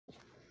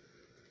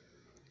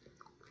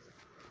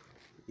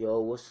Yo,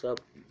 what's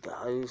up,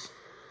 guys?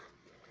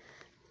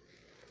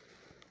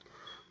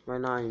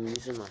 Right now, I'm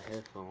using my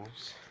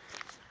headphones.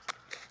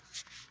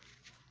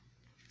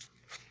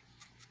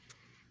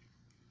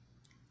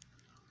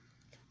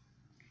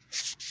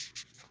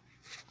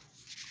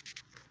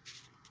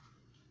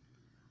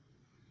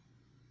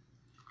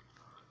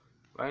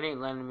 Right, ain't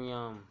letting me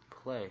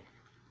play.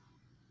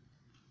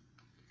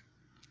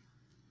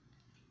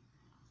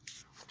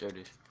 There it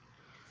is.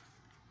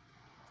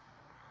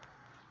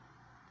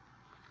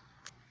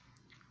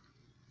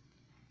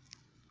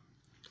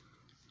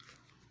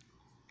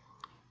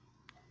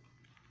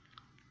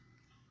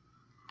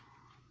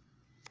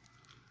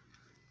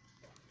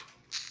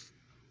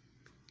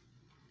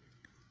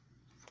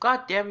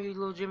 God damn you,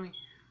 little Jimmy.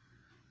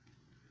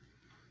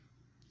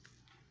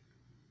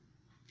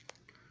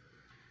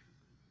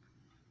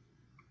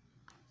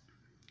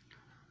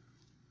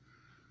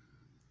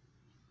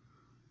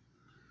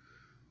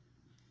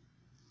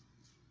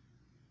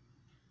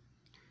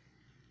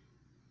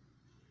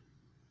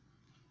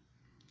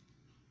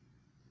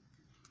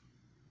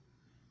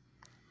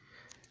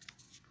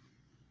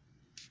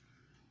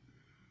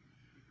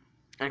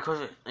 And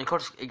of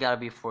course, it gotta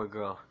be for a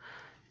girl.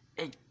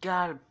 It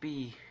gotta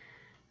be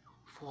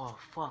for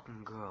a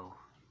fucking girl.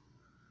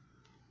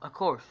 Of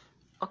course,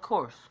 of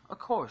course, of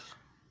course.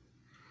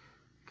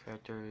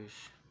 Characters.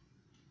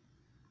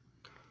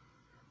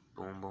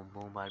 Boom, boom,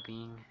 boom, by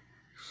bing.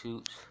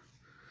 Suits.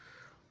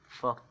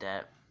 Fuck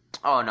that.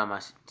 Oh no, my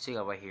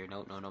cigar right here.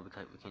 No,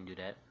 because we can't do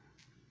that.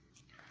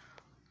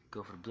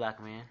 Go for the black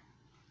man.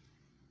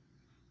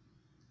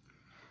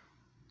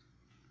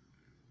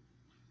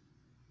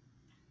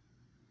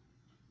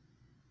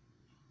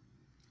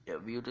 Yeah,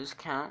 view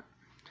discount.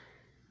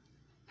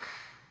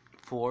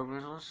 4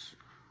 missiles.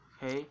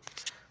 Okay.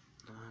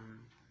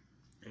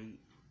 8.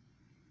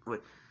 Wait.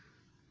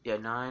 Yeah,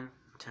 9,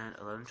 10,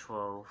 11,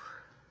 12.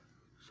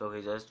 So,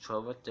 okay, that's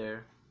 12 right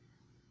there.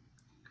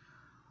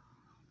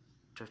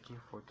 13,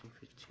 14,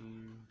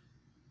 15.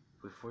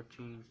 Wait,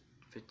 14,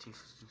 15,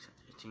 16,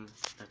 17, 18,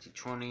 19,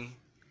 20.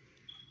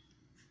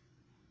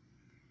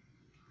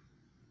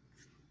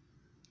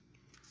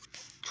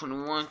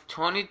 21,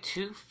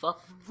 22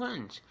 fucking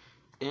runs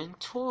in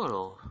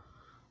total.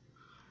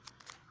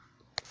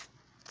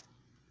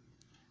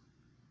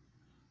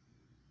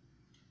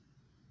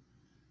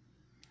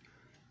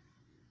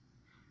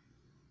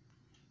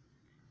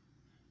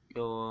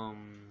 Yo,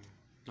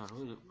 no,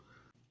 who is it?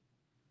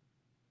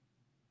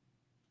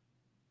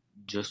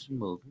 Justin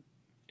Bieber.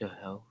 The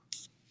hell?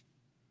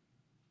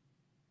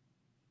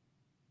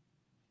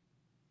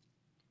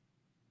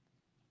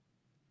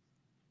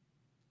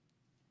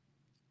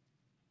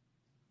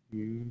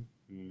 Mm-hmm.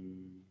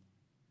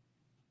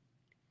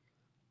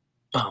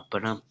 Bum,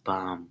 ba-dum,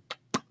 bum.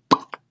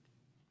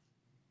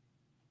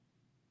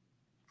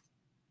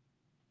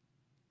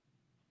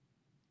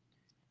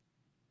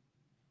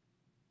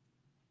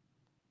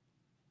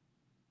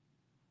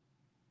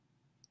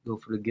 Go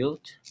for the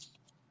guilt.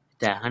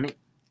 That 100.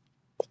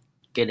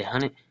 Get it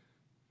 100.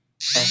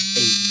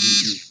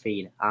 FADE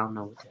fade. I don't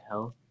know what the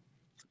hell.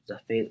 Is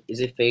that fade?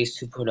 Is it phase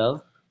 2.0?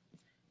 Is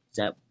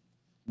that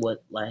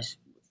what last?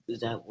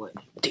 Is that what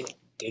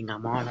thing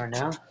I'm on right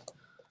now? Is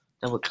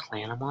that what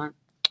clan I'm on?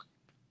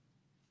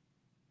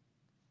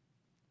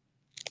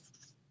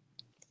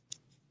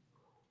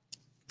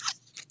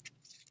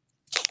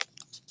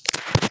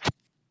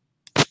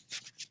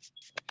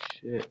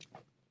 Shit.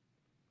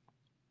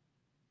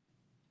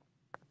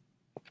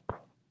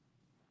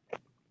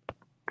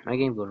 My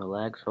game gonna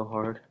lag so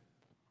hard.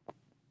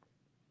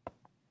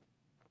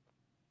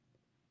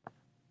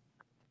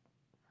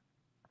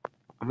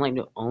 I'm like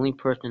the only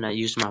person that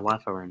uses my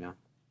Wi-Fi right now.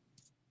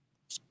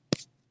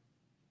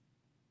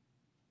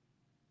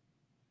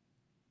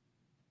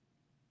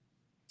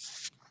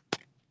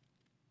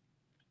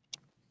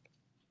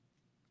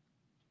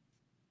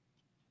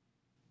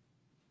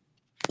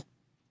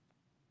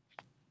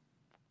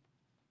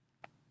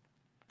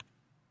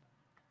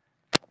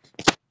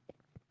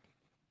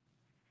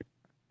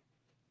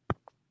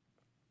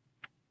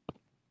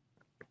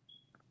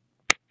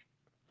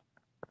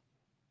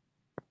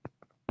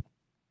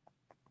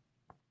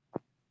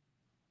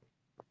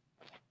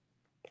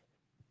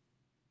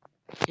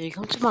 Can you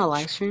come to my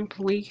live stream,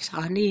 please?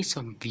 I need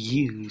some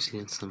views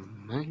and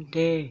some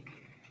money.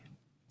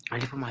 I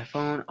need to put my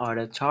phone on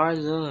the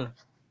charger.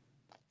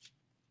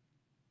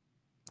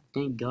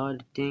 Thank God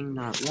the thing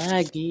not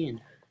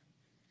lagging.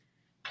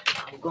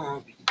 I'm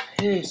gonna be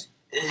pissed.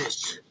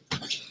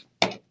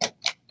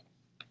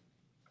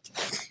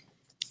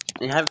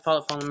 And you haven't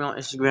follow me on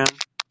Instagram,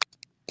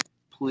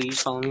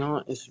 please follow me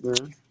on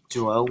Instagram.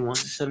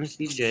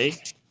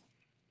 Joel17CJ.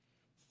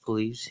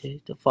 Please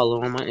hit the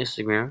follow on my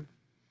Instagram.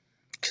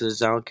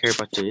 Because I don't care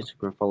about your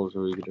Instagram followers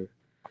or either.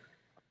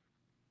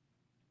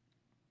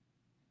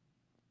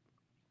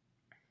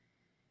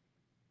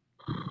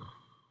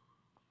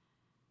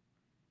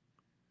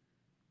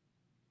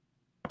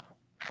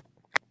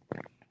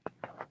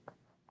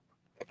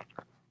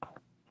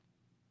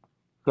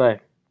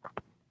 Okay.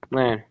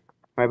 Land.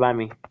 Right by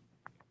me.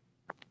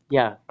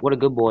 Yeah, what a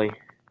good boy.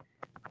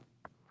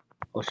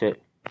 Oh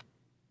shit.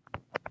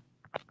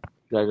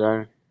 You guys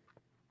done?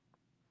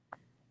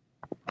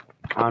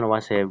 I don't know why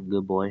I said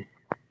good boy.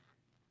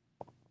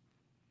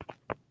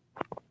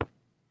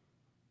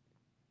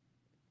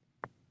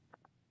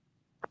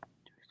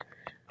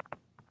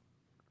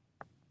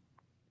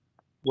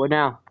 What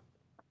now?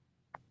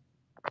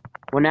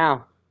 What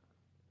now?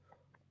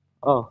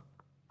 Oh.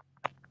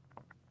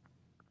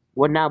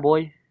 What now,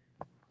 boy?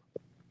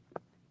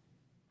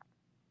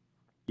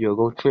 Yo,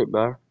 go trip,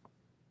 bro.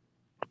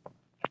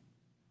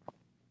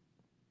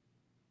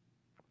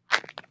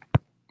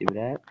 Do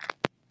that.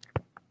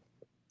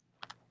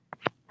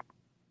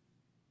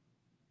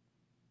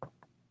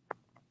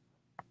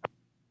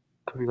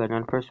 We got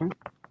another person.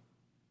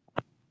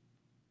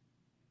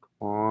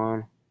 Come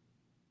on.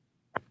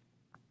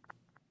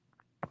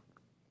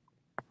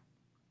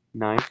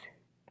 Nice.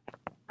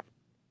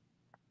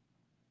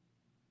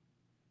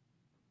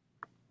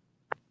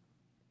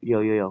 Yo,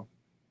 yo, yo.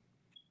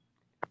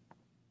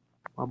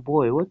 My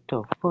boy, what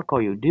the fuck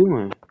are you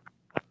doing?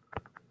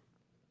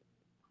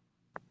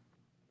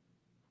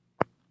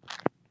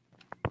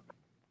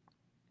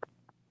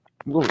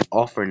 I'm going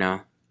offer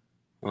now.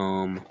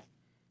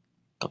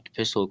 Got the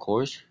pistol, of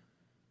course.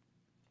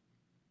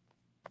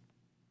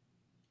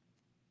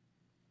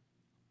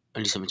 I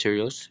need some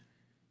materials.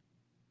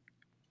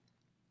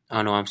 I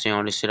don't know why I'm saying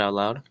all this shit out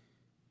loud.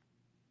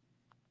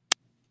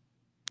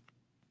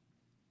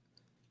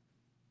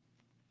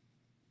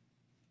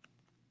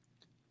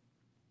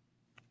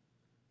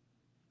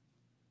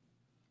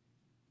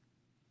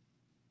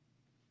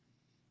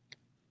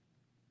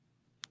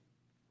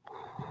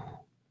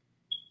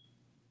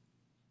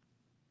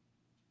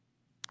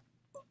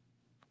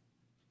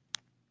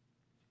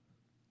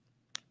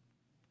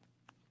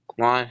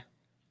 Come on.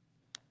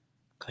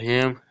 Got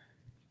him.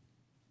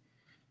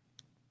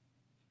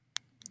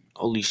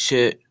 Holy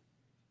shit.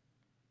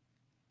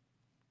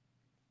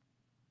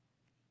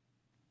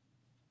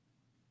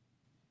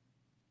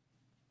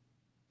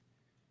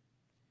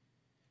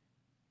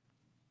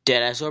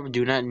 Dead ass over.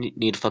 Do not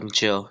need to fucking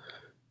chill.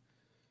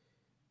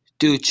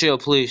 Dude, chill,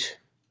 please.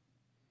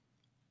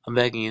 I'm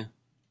begging you.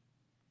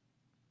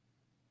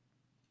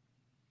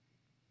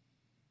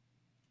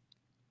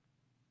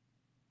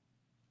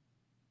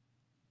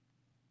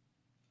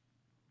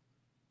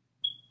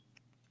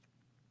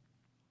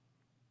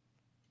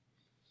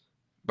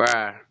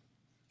 Bruh.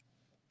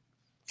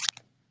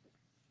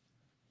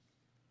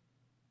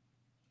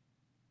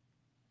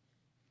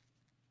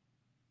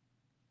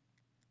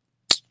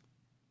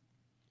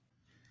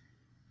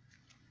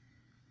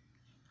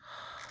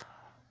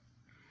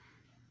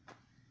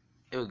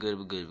 It was good, it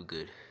was good, it was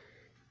good.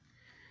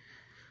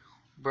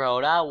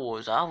 Bro, I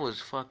was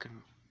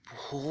fucking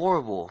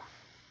horrible.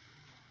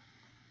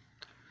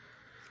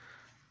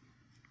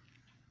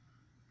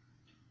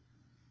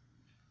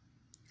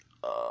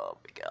 Oh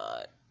my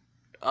god.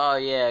 Oh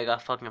yeah, I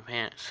got fucking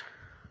pants.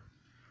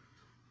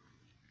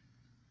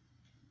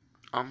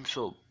 I'm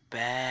so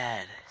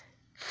bad.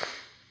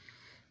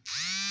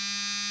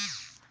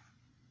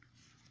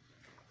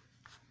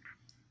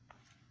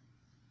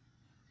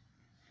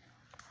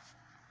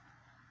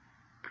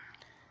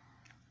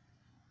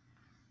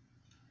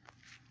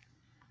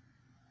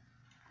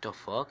 The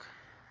fuck?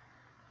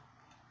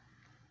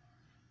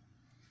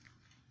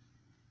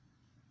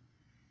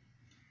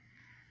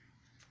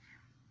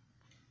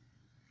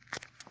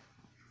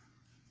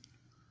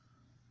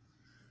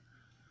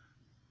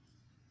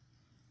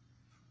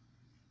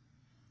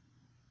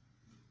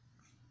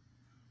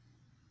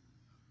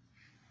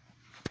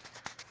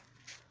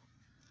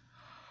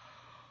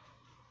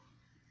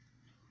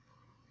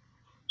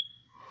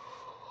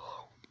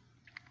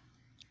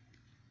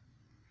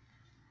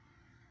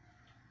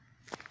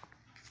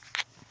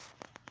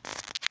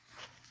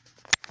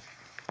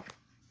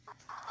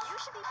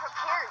 Should be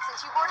prepared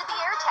since you boarded the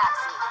air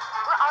taxi.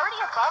 We're already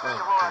above the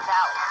Aurora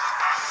Valley.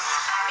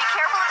 Be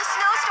careful of the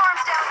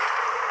snowstorms down here.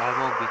 I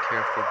won't be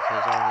careful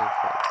because I will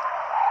fuck.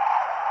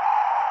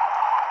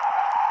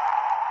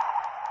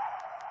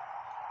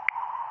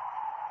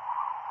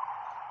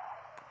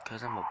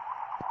 Because I'm a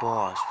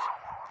boss.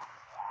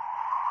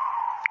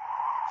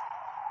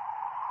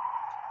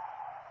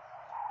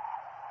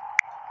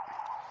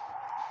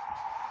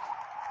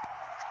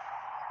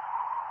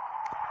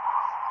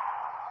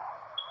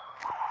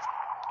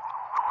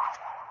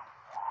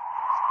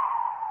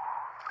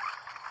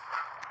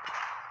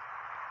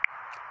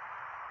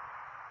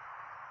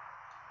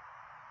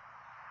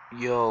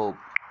 Yo,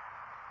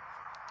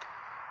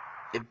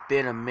 it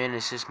been a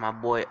minute since my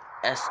boy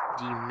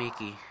SD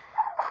Mickey.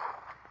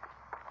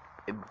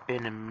 It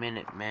been a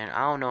minute, man.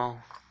 I don't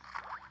know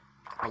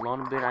how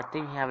long it been. I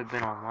think he haven't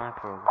been online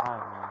for a while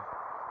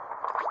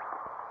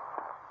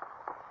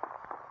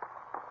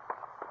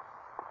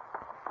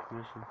now.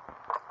 Listen.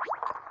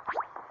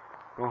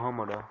 No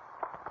homo though.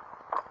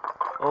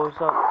 Oh,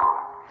 what's up,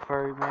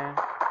 furry man?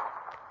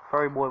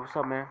 Furry boy, what's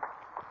up, man?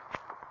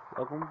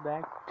 Welcome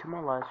back to my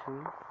live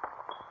stream.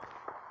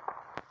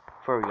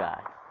 Furry guy.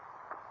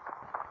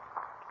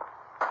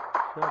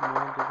 Good job,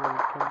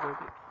 man.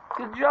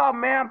 Good job,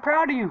 man. I'm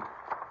proud of you.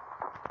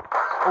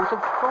 Oh, what's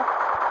up, fuck?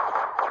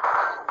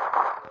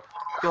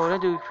 Yo,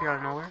 that dude appeared out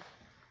of nowhere.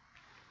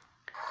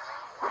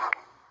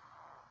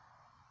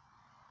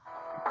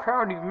 I'm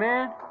proud of you,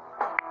 man.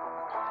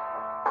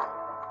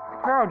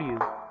 I'm proud of you.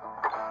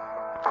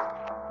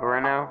 But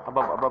right now, I'm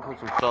about to put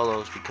some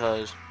solos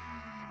because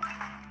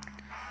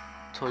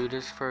I told you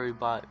this furry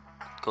bot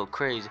go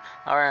crazy.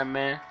 Alright,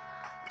 man.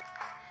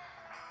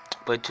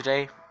 But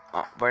today,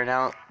 right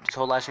now, this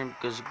whole live stream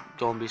is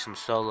gonna be some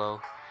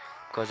solo.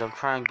 Because I'm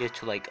trying to get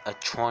to like a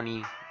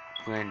 20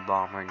 grand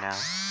bomb right now.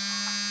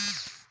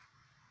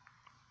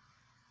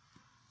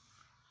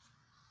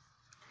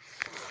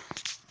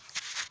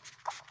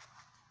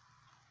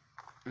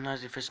 I'm gonna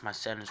fix my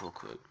settings real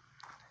quick.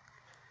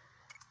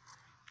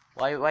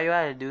 Why you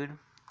at it, dude?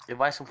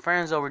 Invite some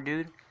friends over,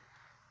 dude.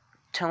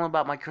 Tell them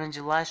about my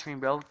cringy live stream,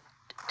 bro.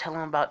 Tell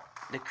them about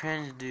the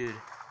cringe, dude.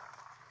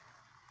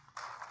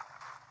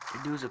 The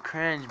dude's a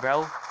cringe,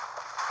 bro.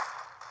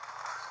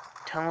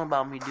 Tell them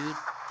about me, dude.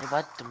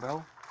 Invite them,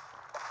 bro.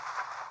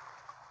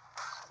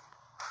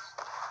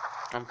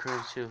 I'm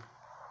cringe too.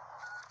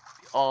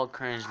 We all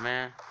cringe,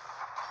 man.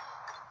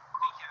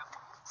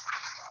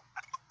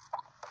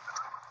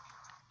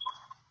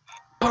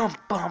 Bum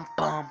bum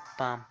bum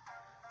bum.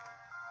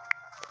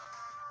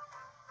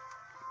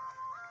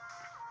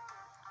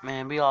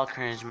 Man, we all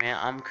cringe, man.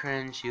 I'm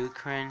cringe, you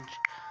cringe.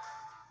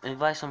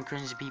 Invite some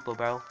cringy people,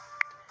 bro.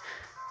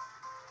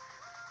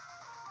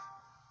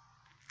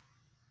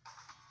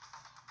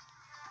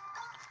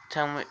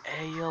 Tell me,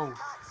 hey yo.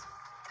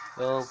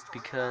 Well,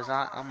 because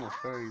I'm a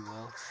furry,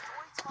 well.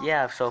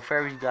 Yeah, so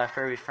furries got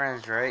furry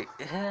friends, right?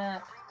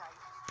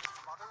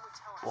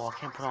 Well, I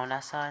can't put it on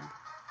that side.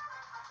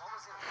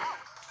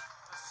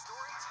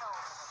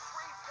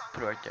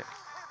 Put it right there.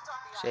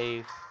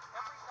 Save.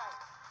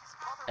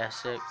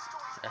 Essay.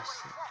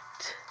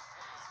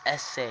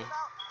 Essay.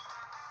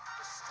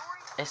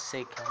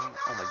 Essay coming.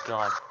 Oh my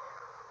god.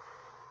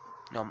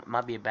 No, it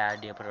might be a bad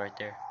idea. Put it right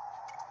there.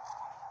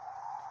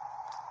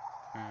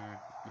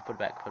 Put it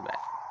back. Put it back.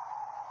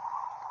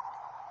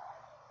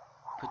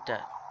 Put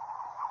that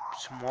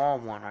small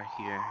one right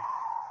here.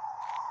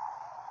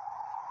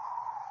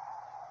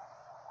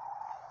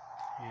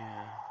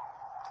 Yeah.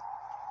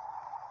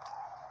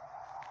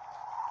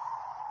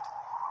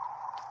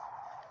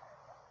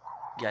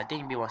 Yeah, I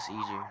think B1's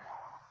easier.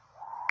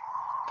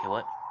 Okay,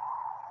 what?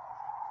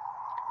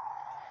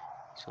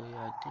 So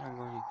yeah, I think I'm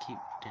going to keep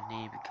the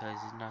name because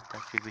it's not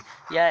that creepy.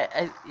 Yeah,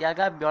 I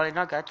gotta be honest,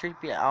 not that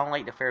creepy. I don't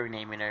like the furry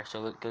name in there,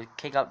 so go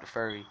kick out the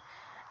furry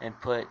and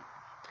put.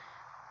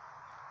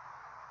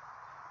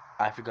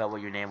 I forgot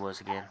what your name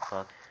was again.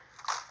 Fuck.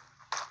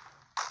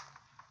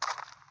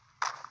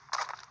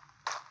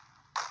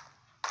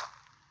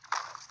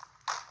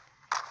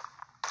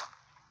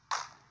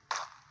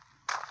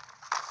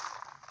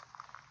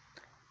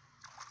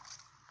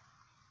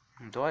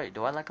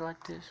 Do I like it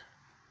like this?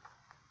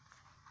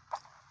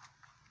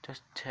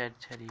 Just Teddy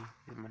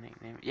is my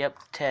nickname. Yep,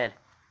 Ted.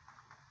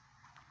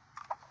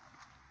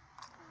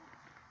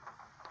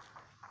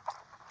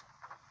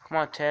 Come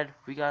on, Ted.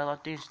 We got a lot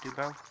of things to do,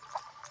 bro.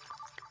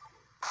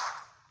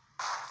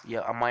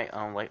 Yeah, I might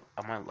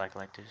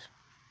like this.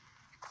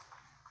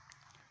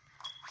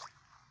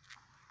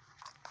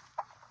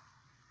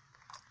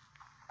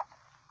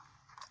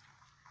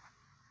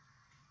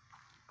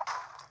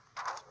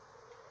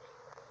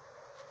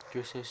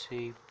 Just to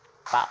see,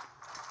 pop.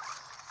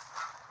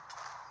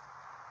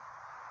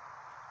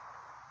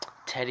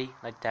 Teddy,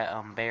 like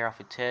that bear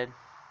off of Ted.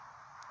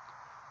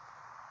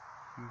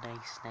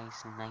 Nice.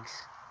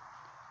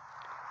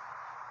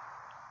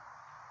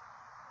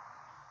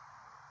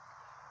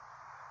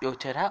 Yo,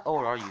 Ted, how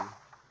old are you?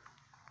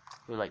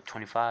 You're like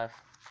 25,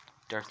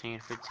 13,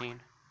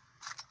 15.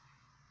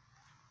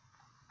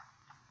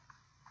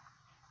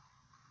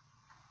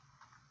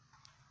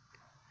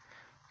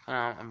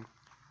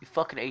 You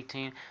fucking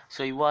 18.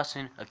 So you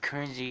watching a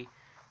cringy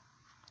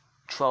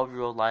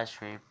 12-year-old live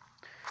stream.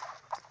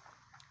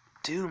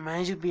 Dude,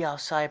 man, you be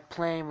outside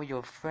playing with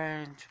your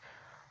friends.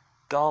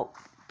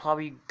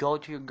 Probably go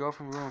to your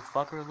girlfriend's room and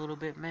fuck her a little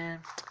bit, man.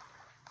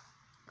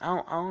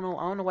 I don't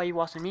know why you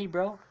watching me,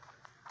 bro.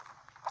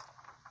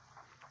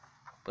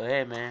 But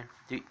hey, man,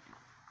 you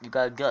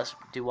got guts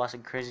to watch a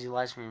crazy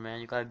live stream,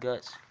 man. You got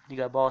guts. You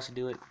got balls to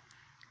do it.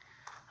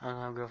 I don't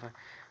have a girlfriend.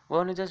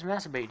 Well, then just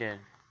masturbate then.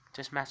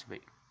 Just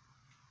masturbate.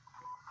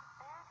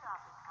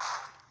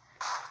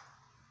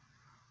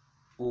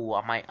 Ooh,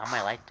 I might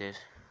like this.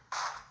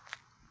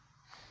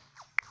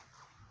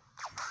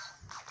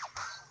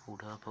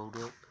 Hold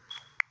up.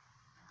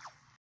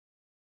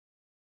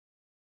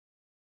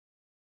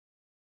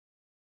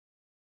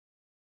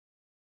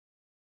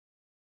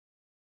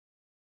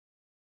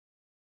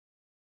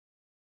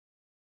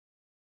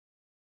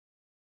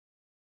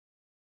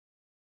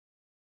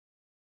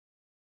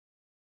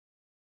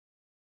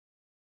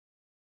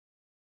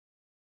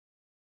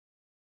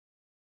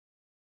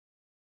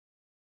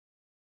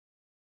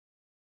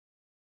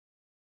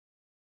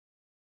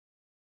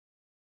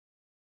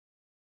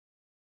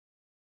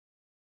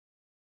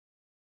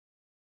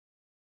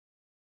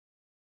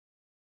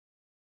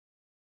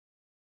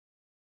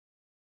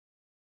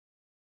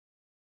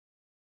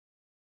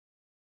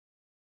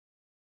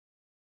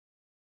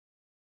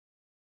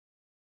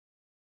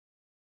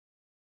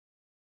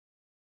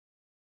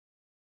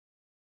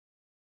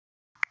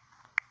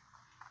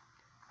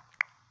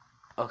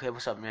 Okay,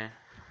 what's up, man?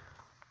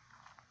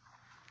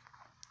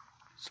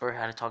 Sorry,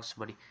 I had to talk to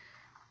somebody.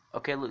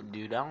 Okay, look,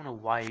 dude, I don't know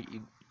why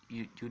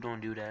you don't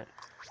do that.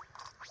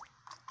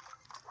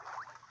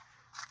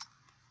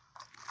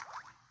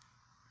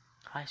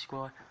 Hi,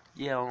 squad.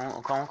 Yeah,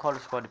 I'm gonna call the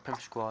squad the Pimp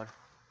Squad.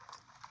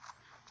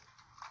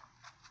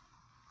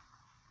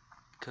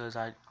 Cause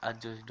I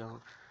just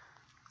don't.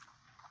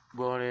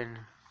 Well then,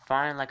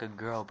 find like a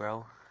girl,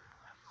 bro.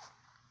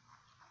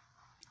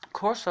 Of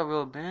course I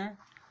will, man.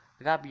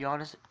 I gotta be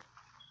honest.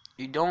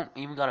 You don't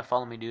even gotta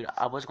follow me, dude.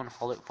 I was gonna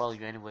follow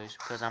you anyways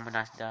because I'm a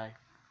nice guy.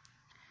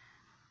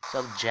 What's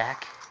up,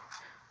 Jack?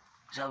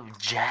 What's up,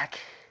 Jack?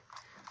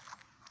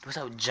 What's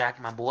up,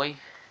 Jack, my boy?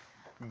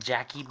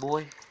 Jackie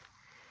boy?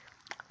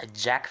 A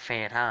Jack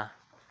fan, huh?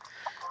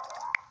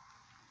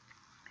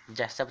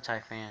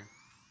 Jacksepticeye fan.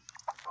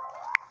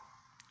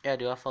 Yeah,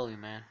 dude, I'll follow you,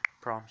 man.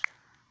 Promise.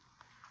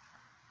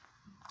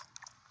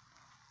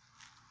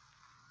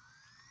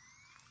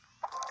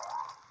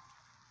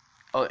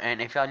 Oh,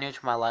 and if y'all new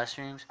to my live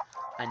streams,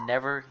 I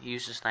never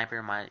used a sniper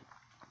in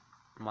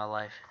my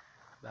life.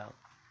 About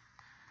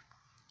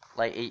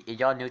like, if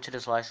y'all new to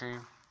this live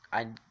stream,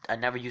 I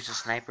never used a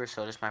sniper,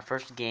 so this is my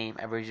first game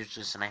ever used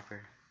a sniper.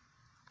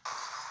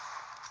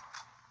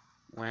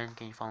 When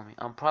can you follow me?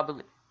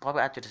 Probably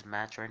after this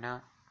match right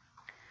now,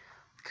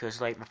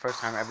 because like my first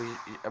time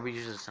ever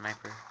used a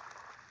sniper.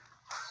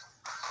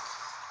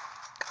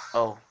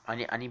 Oh, I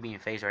need to be in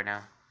phase right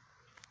now.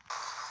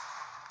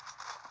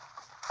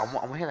 I'm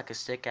gonna hit like a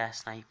sick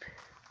ass snipe.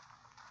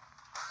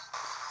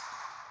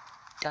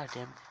 God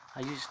damn it, I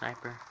use a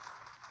sniper.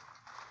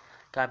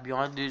 Gotta be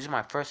honest, dude, this is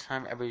my first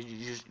time ever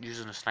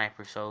using a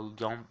sniper, so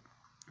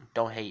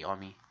don't hate on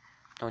me.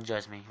 Don't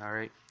judge me,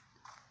 alright?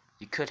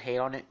 You could hate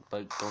on it,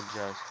 but don't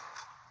judge.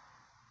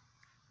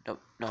 No,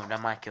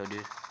 not my kill,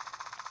 dude.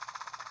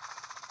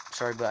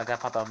 Sorry, but I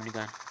gotta pop out a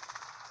minigun.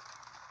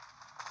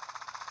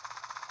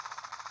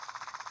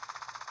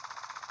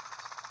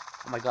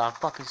 Oh my god, I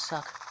fucking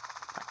suck.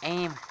 My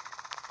aim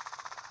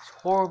is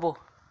horrible.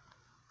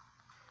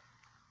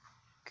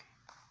 Okay.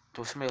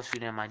 So somebody else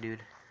shooting at my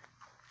dude.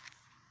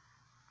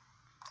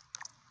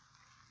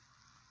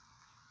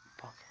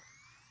 Fuck.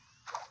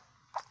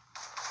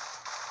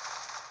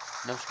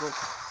 No scope.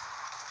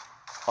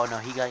 Oh no,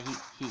 he got.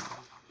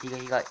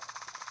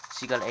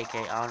 She got an AK.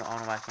 I don't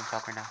know why I can't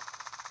talk right now.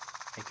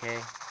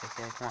 AK,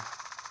 come on.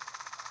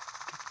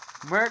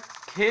 Merc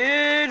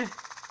kid.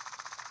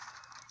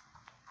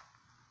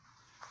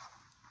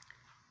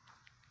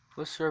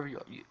 What server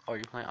are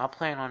you playing? I'm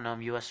playing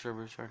on US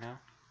servers right now.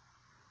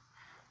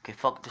 Okay,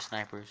 fuck the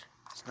snipers.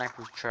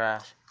 Snipers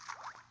trash.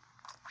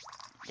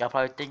 Y'all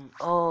probably think,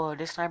 oh,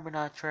 this sniper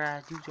not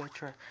trash. Dudes are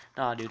trash.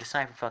 No, dude, the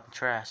sniper fucking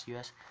trash.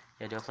 US.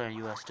 Yeah, they're playing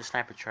US. The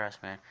sniper trash,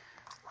 man.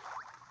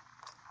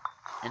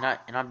 And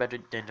I'm better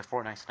than the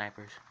Fortnite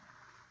snipers.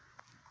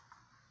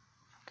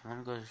 Okay, let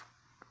me go.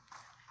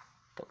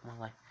 Fuck my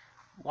life.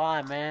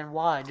 Why, man?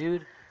 Why,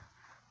 dude?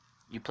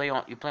 You play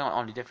on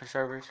the different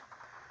servers?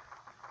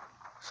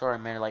 Sorry,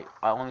 man. Like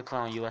I only play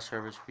on US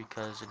servers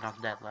because it's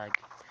not that laggy.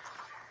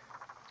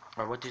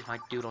 Or what did my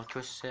dude on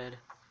Twitch said?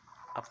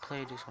 I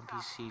play this on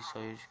PC, so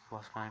you can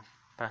watch my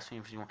past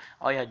streams if you want.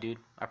 Oh yeah, dude.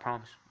 I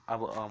promise. I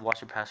will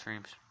watch your past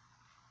streams.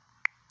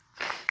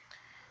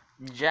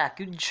 Jack,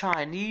 you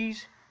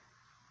Chinese?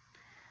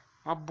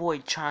 My boy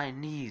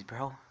Chinese,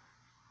 bro.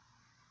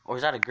 Or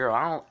is that a girl?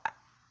 I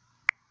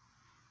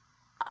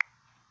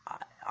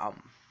don't.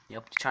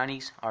 Yep,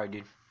 Chinese. All right,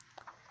 dude.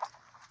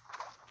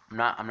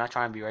 I'm not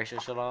trying to be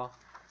racist at all,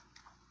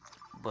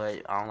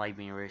 but I don't like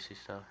being racist,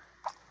 so.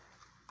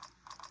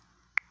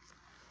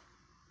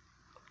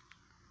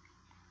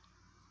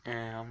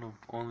 And I'm the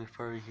only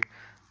furry here.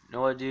 You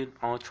know what, dude?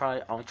 I'm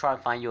gonna try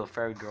and find you a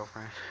furry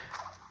girlfriend.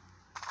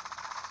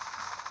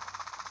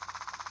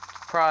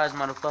 Surprise,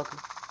 motherfucker.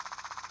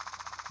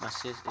 My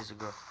sis is a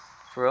girl.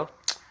 For real?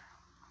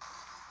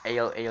 Hey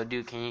yo,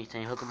 dude, can you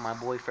hook up my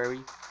boy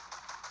furry?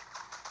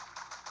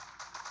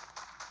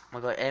 Oh my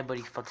god,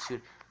 everybody fucking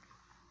shoot.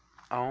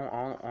 I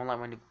don't like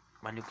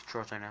my new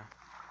controls right now.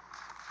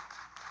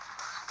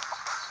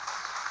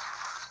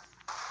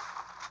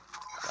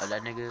 Oh,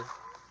 that nigga.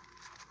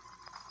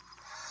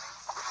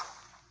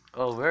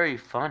 Oh, very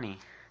funny.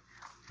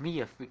 Me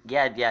a freak.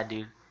 Yeah,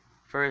 dude.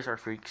 Furries are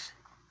freaks.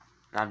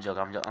 No, I'm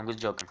joking. I'm just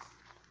joking.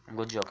 I'm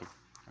just joking.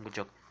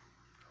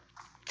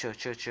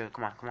 Chill.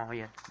 Come on,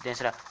 yeah.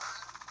 Dance it out.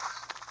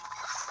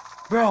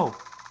 Bro!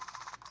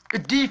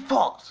 It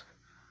defaults!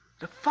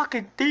 The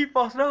fucking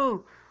defaults,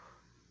 no!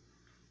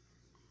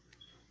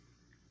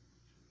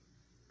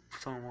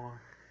 Someone.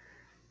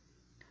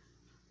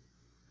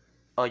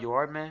 Oh, you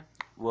are, man?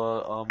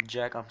 Well,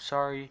 Jack, I'm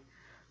sorry.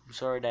 I'm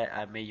sorry that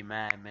I made you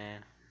mad,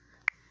 man.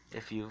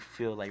 If you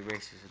feel like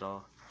racist at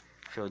all,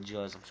 feel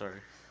judged, I'm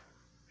sorry.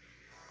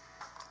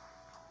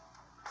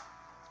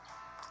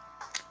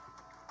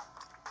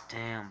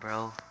 Damn,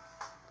 bro.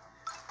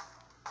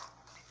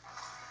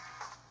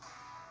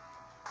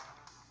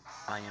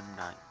 I am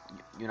not.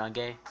 You're not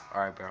gay?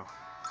 Alright, bro.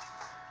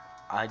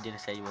 I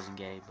didn't say you wasn't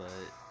gay, but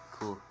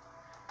cool.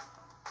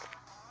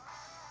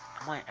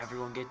 Am I ever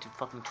gonna get to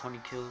fucking 20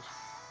 kills?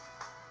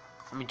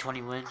 I mean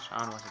 20 wins? I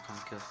don't know what's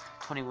 20 kills.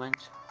 20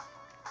 wins?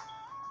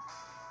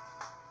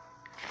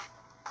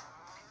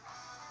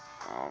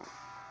 Um,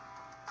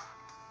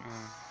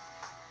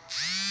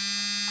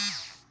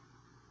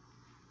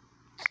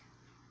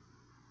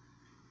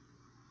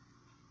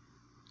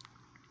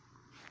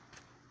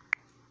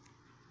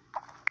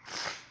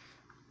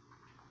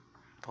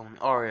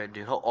 Oh yeah,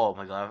 dude. Oh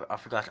my god, I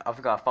forgot. I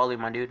forgot. Follow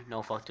my dude.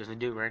 No, fuck. There's a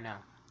dude right now.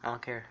 I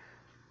don't care.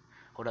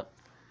 Hold up.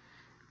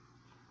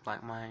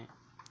 Like my.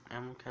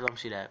 Okay, let me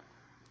see that.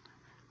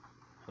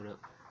 Hold up.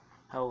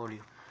 How old are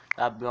you?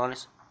 I'll be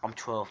honest. I'm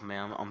 12,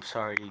 man. I'm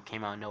sorry you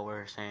came out of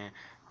nowhere saying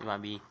you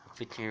might be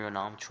 15 year old.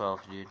 No, I'm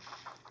 12, dude.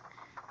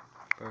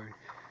 Bird.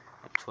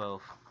 I'm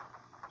 12.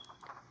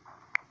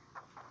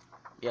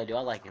 Yeah, dude.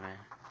 I like it, man.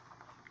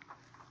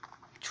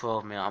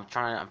 12, man. I'm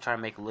trying to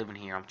make a living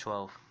here. I'm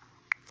 12.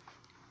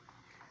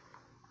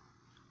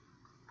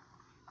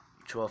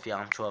 12, yeah,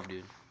 I'm 12,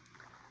 dude.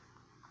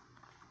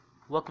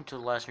 Welcome to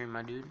the last stream,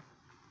 my dude.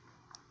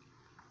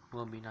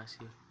 Will be nice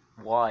to you.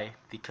 Why?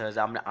 Because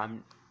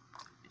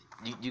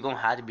you gonna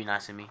have to be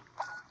nice to me.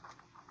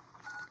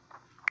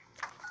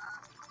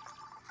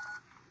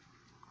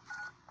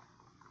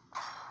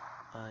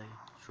 I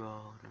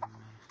draw the mess.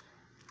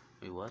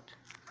 Wait, what?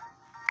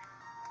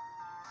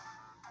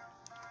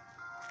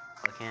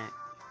 I can't.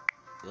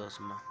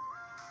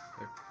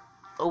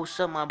 Oh, what's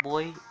up, my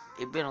boy?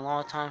 It been a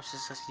long time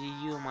since I see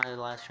you in my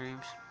live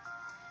streams.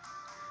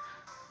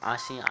 I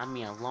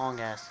mean a long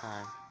ass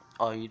time.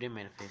 Oh, you did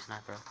make a face,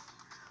 not bro.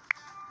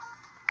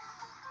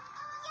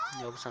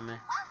 Yo, what's up, man?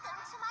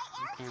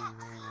 You can't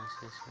marry my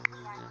sister.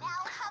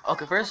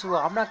 Okay, first of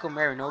all, I'm not gonna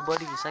marry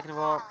nobody. Second of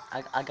all,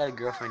 I got a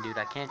girlfriend, dude.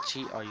 I can't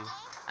cheat on you.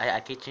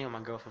 I can't cheat on my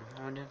girlfriend. You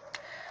know what,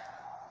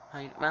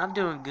 dude? Man, I'm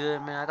doing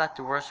good, man. I got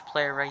the worst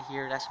player right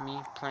here. That's me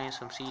playing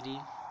some CD.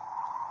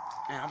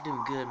 Man, I'm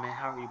doing good, man.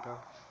 How are you, bro?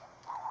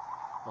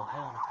 Oh,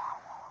 hell no.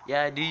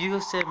 Yeah, dude, you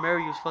said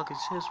marry your fucking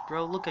sis,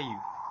 bro. Look at you.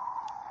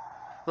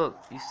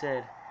 Look, you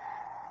said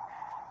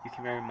you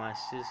can marry my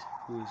sis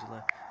who is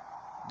alive.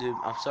 Dude,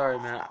 I'm sorry,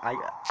 man. I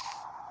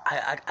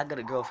got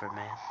a girlfriend,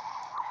 man.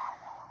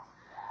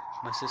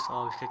 My sister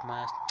always kick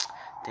my ass.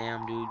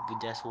 Damn, dude. But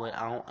that's what.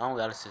 I don't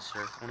got a sister.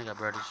 I only got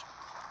brothers.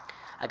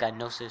 I got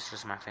no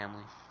sisters in my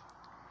family.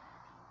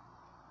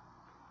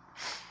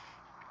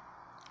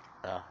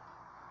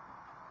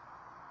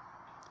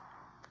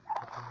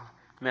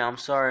 Man, I'm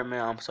sorry,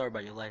 man. I'm sorry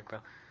about your life, bro.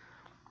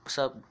 What's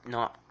up?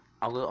 No,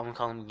 I'm gonna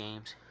call them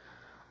games.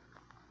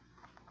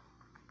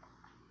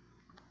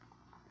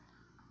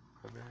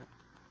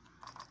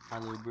 My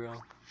little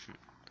bro.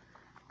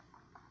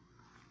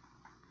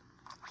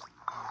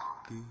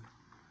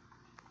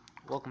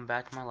 Welcome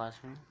back to my last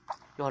stream.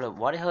 Yo, hold up.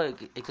 Why the hell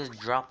it just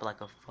dropped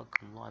like a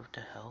fucking log? What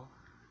the hell?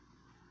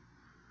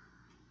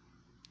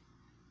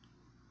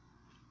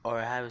 Or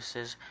I have it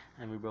says,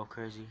 and we broke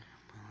crazy.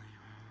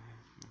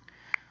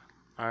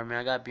 Alright, man.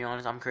 I gotta be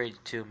honest. I'm crazy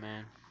too,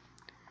 man.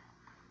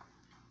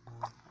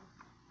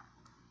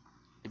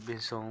 It's been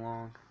so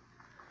long.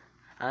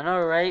 I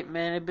know, right,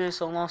 man? It's been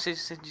so long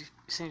since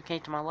you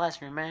came to my last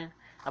stream, man.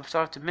 I'm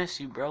starting to miss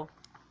you, bro.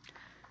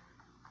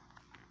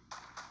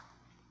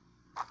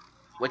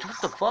 Wait,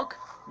 what the fuck?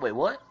 Wait,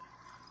 what?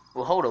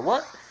 Well, hold up,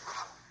 what?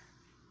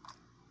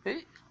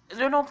 Hey, is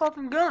there no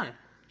fucking gun?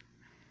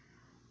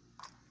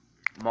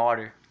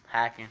 Martyr.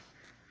 Hacking.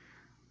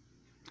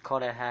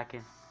 Call that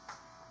hacking.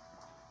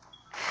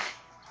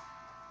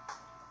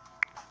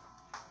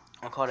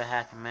 I'll call that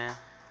hacking, man.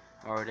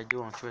 Or they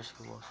do on Twitch,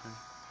 Wilson.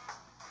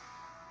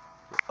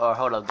 Or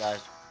hold up,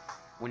 guys.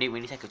 We need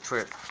to take a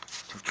trip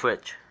to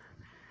Twitch.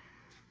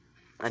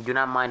 And do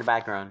not mind the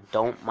background.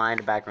 Don't mind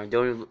the background.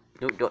 Do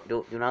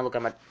not look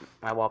at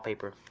my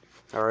wallpaper.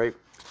 Alright?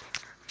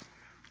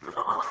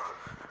 I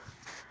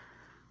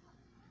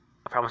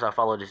promise I'll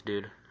follow this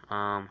dude.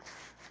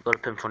 Go to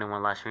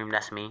Pimp21 live stream.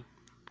 That's me.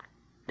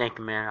 Thank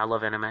you, man. I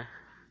love anime.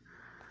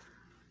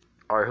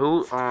 Alright,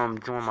 who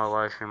joined my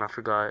live stream? I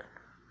forgot.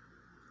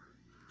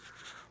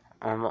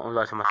 I'm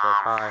live to myself.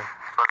 Hi.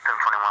 Go to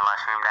Pimp21 live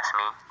stream. That's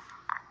me.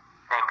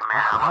 Thank you,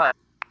 man.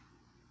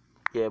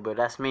 Yeah, but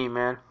that's me,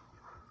 man.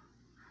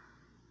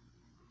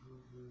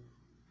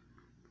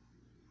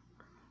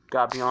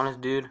 Gotta be honest,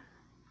 dude.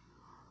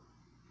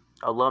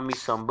 I love me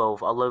some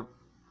both. I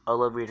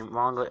love reading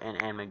manga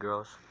and anime,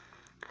 girls.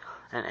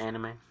 And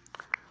anime.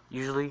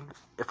 Usually,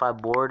 if I'm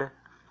bored,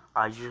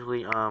 I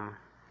usually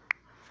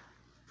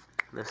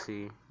let's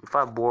see. If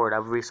I'm bored, I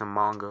would read some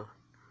manga.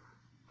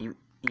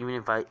 Even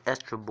if I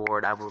extra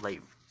bored, I would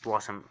like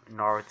watch some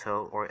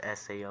Naruto or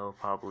SAO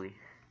probably.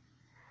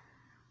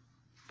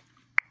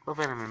 Love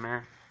anime,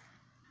 man.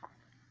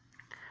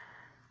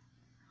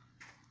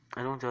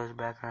 I don't judge the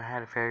background. I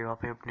had a fairy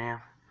wallpaper,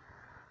 damn.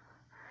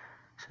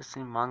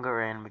 Sesame manga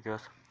or anime,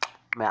 girls.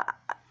 Man,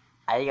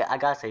 I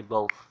gotta say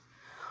both.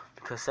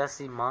 Because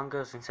Sesame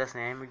mangas and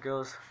Sesame anime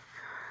girls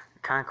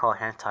kind of call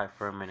hentai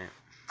for a minute.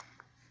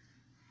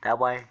 That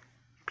why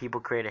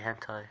people create a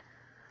hentai.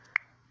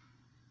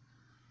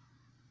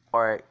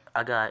 Alright,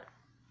 I got...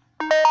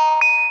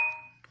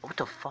 Oh What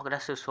the fuck?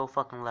 That's just so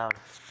fucking loud.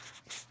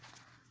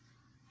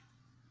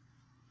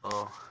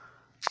 Oh.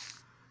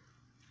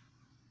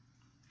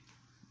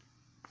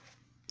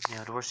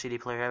 Yeah, the worst CD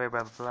player ever,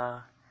 blah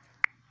blah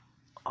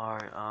blah. Or,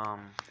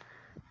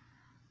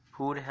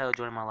 who the hell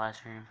joined my live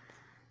stream?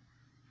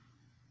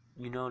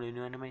 You know the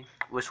new anime?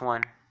 Which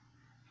one?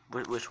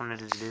 Which one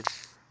is it, dude?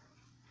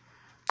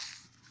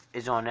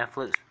 Is it on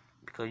Netflix?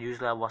 Because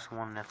usually I watch them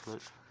on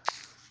Netflix.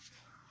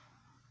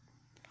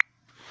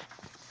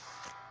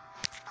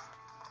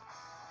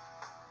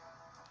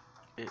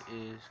 It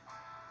is.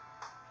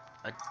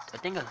 I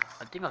think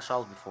I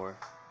saw it before.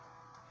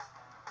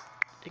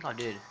 I think I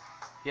did.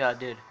 Yeah, I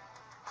did.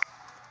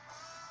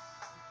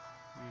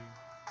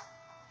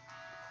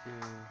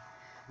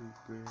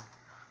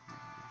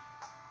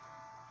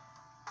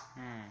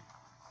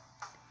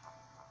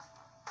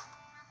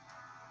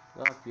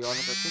 Well, to be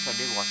honest, I think I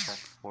did watch that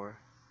before.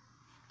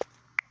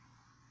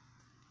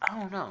 I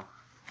don't know.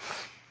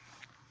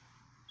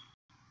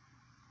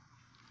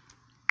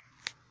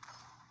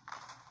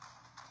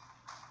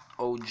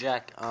 Oh,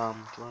 Jack,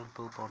 join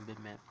poop on Big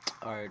Man.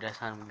 Alright, that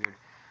sounded weird.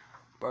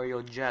 Bro,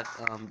 yo, Jack,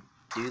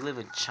 do you live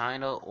in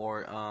China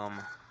or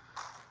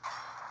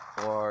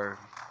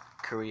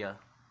Korea?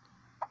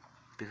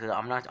 Because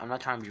I'm not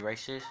trying to be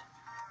racist,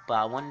 but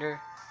I wonder.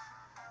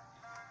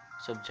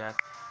 So, Jack,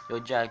 yo,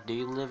 Jack, do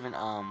you live in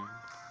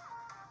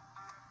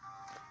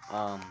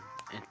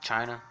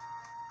China?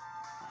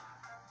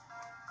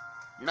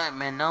 No,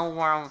 man,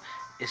 no.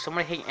 If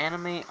somebody hate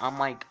anime, I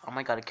might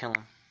gotta kill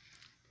him.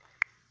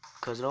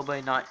 Cause nobody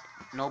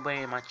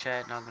in my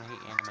chat not gonna hate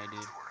anime,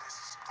 dude.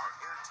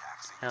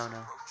 Hell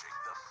no.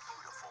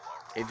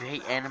 If you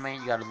hate anime,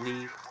 you gotta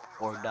leave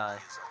or die.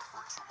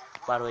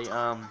 By the way,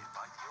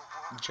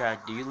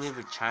 Jack, do you live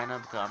in China?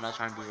 Because I'm not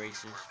trying to be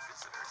racist.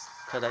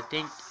 Cause I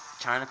think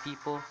China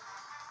people,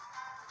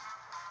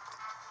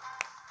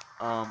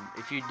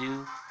 if you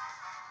do,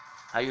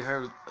 have you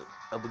heard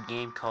of a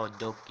game called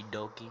Doki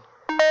Doki?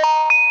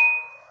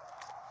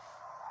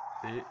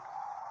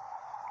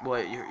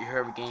 What, you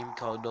heard of a game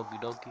called Doki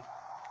Doki?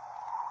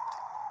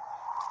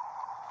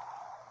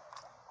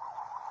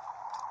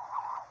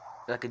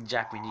 Like a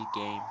Japanese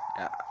game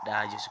that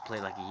I used to play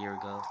like a year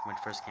ago when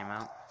it first came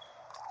out.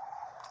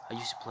 I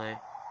used to play.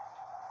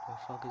 What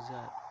the fuck is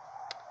that?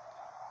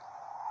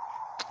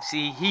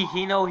 See,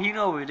 he know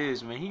what it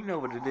is, man. He know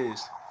what it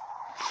is.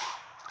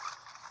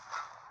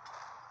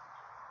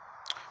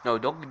 No,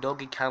 Doki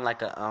Doki kind of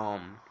like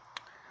a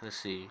let's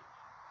see,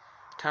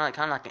 kind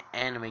of like an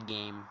anime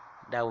game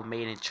that was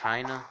made in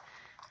China.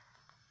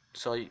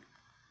 So it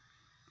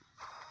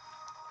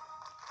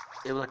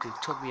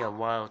took me a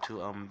while to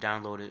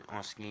download it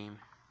on Steam.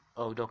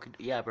 Oh, Doki,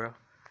 yeah, bro,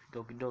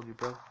 Doki Doki,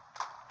 bro.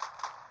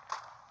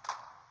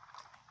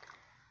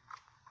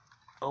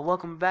 Oh,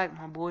 welcome back,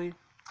 my boy.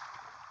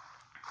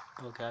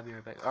 Okay, I'll be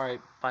right back. All right,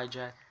 bye,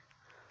 Jack.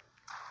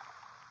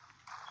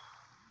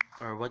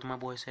 Or what did my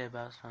boy say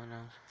about something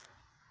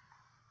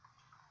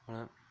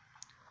else?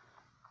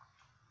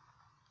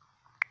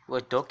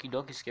 What, Doki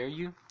Doki scare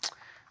you?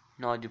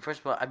 No, dude,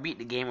 first of all, I beat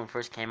the game when it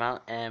first came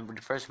out, and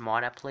the first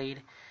mod I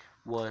played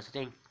was, I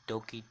think,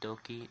 Doki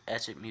Doki,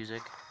 Acid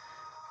Music.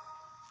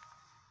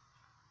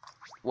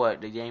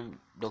 What, the game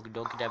Doki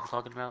Doki that we're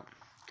talking about?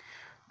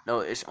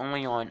 No, it's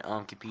only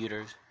on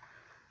computers.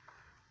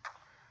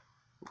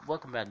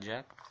 Welcome back,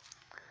 Jack.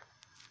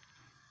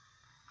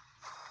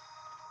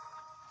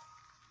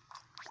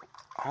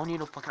 I don't need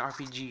no fucking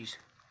RPGs.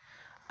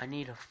 I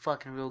need a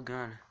fucking real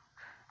gun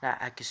that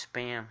I can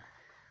spam.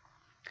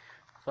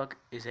 Fuck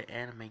is an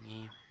anime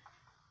game.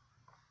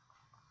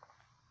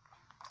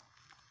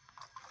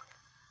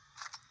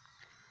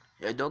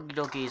 Yeah, Doki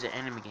Doki is an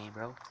anime game,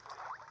 bro.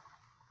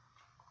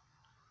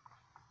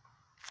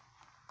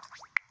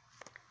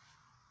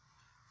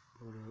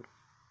 Hold up.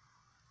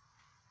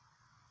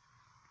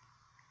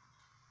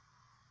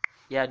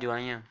 Yeah, dude, I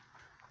am.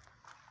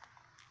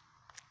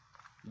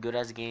 Good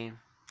as a game.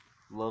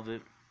 Love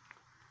it.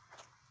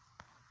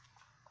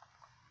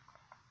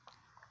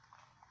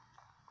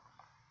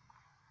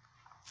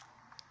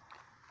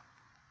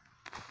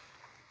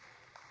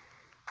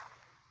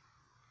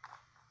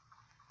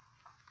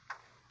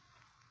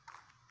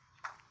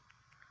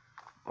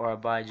 Or I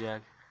buy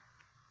Jack.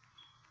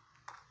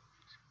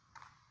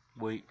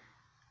 Wait.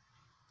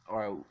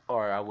 Or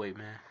I wait,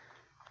 man.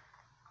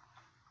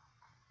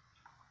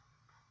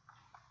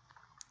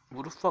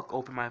 Who the fuck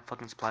opened my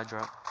fucking supply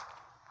drop?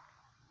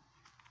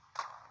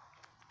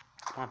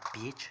 Come on,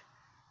 bitch.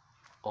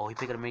 Oh, he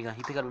picked up a minigun.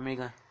 He picked up a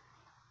minigun.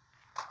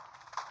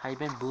 How you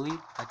been, bullied?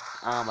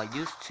 I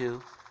used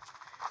to.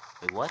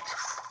 Wait, what?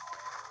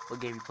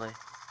 What game you play?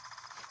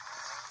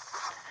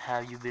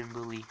 Have you been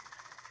bullied?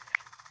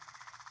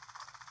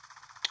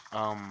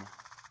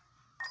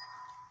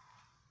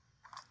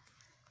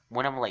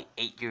 When I'm like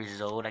 8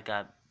 years old, I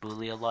got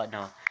bullied a lot.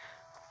 No,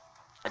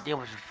 I think it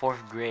was in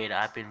 4th grade.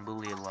 I've been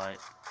bullied a lot.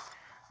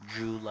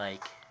 Drew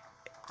like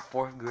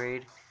 4th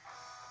grade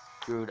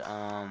through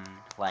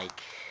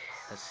like,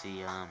 let's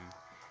see,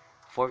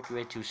 4th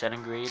grade to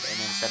 7th grade, and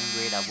then 7th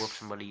grade I whooped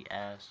somebody's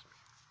ass.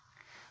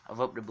 I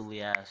whooped the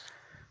bully ass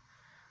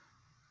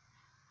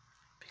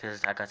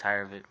because I got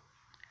tired of it.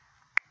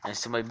 And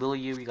somebody bully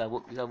you, you gotta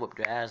whoop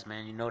their ass,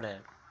 man. You know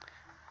that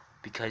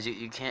because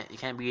you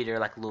can't be there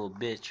like a little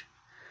bitch.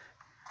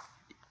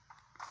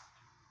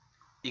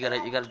 You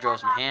gotta draw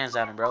some hands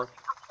out, bro.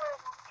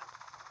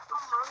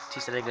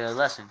 Teach that nigga a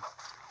lesson.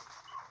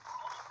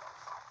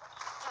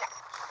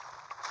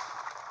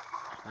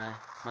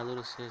 My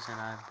little sis and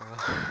I, bro.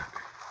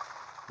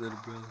 Little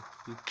bro,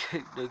 you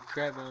kicked the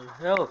crap out of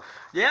hell.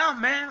 Yeah,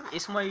 man.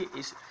 It's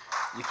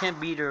you can't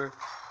beat her.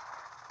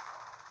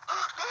 They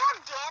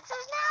have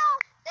dances now?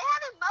 They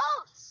have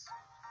emotes.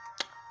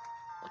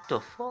 What the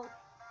fuck?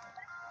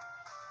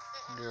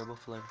 Durable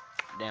flavor.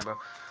 Damn, bro.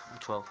 I'm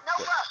 12. No,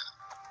 look.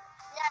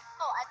 Yeah,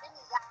 no, I think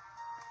you got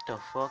The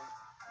fuck?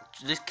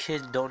 This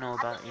kid don't know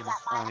about it.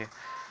 Oh, yeah.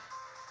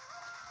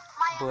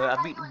 my But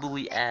I beat the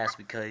bully ass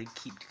because he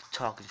keep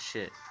talking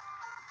shit.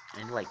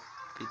 And like,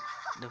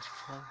 the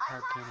fuck? How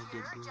can I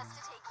get bullied?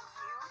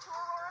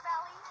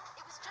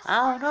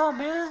 I don't know,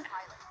 man.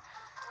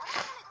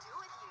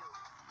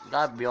 You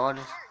gotta be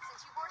honest.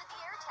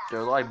 There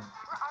are a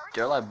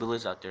lot of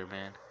bullies out there,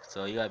 man.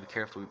 So you gotta be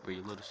careful with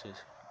your little sis.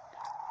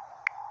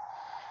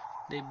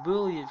 They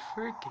bully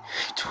freaking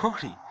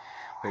 20.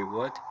 Wait,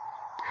 what?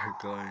 They're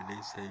going.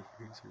 They say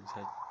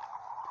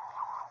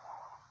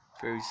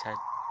fairies had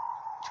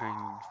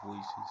strange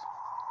voices.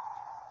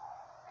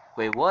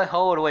 Wait, what?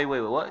 Hold on, wait,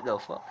 what the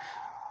fuck?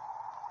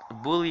 A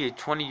bully at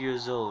 20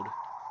 years old.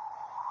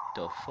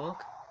 The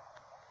fuck?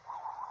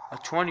 A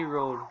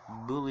 20-year-old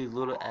bully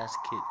little ass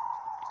kid.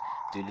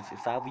 Dude,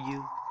 if I were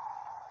you,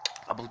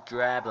 I would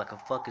grab like a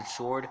fucking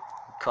sword,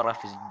 cut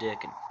off his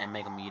dick, and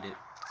make him eat it.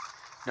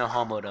 No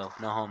homo though.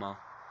 No homo.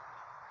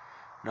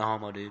 No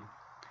homo, dude.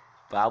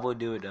 But I would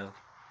do it though.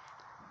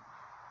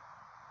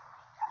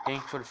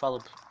 Thanks for the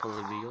follow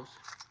videos.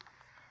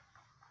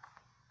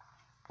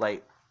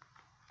 Like,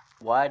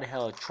 why the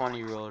hell a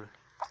 20-year-old?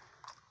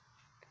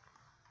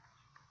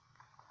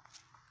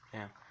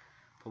 Yeah.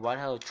 But why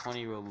the hell a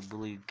 20-year-old would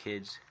bully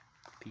kids?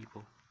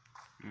 People.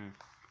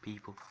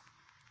 People.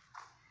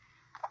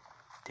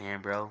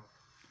 Damn, bro.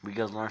 We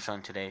gotta learn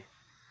something today.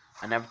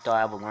 I never thought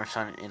I would learn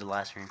something in the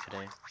last stream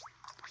today.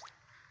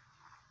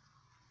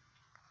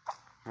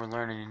 We're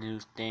learning new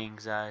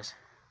things, guys.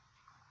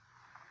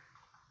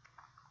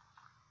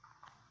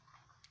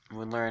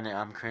 We're learning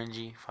I'm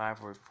cringy.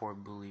 5 or 4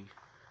 bully.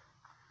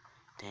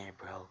 Damn,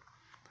 bro.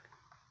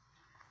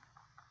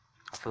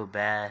 I feel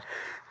bad.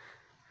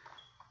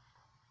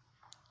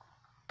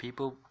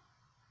 People,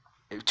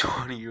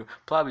 20-year,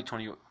 probably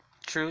 20-year.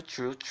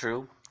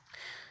 True.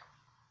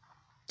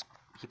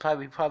 He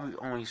probably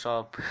only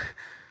saw.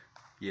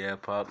 Yeah,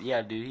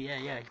 dude.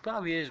 Yeah. He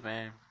probably is,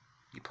 man.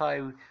 He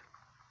probably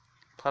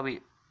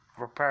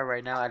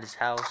right now at his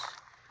house,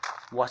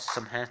 watching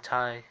some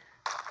hentai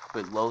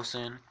with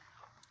lotion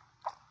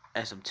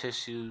and some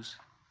tissues,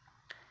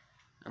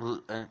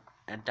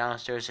 and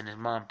downstairs in his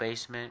mom's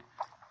basement,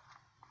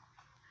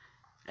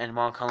 and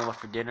mom calling him up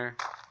for dinner.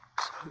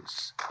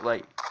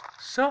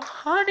 So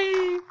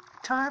honey,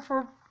 time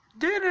for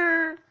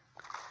dinner.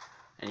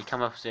 And he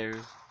come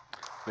upstairs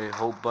with a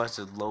whole bunch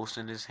of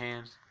lotion in his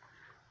hands.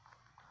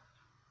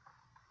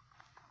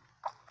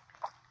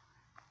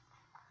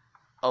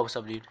 Oh, what's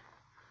up, dude?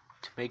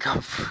 To make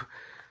him...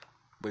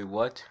 Wait,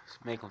 what?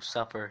 To make him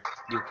suffer,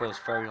 you put his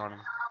furry on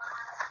him.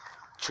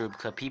 True,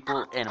 because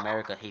people in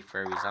America hate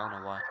furries. I don't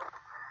know why.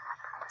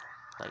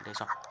 Like, they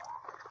saw...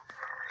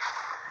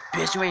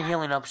 Bitch, you ain't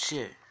healing up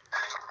shit.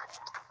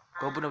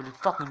 Open up the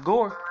fucking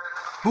door.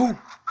 Boom.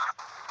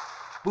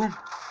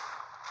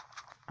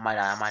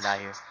 I might die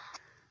here.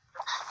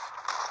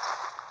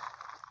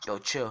 Yo,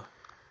 chill.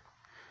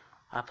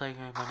 I play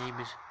game. My name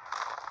is...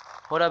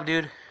 Hold up,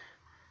 dude. Do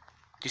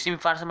you see me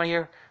find somebody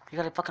here? You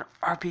got a fucking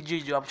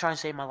RPG, dude. I'm trying to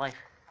save my life.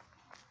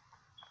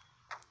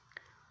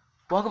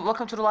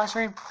 Welcome to the live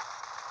stream.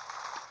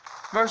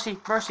 Mercy.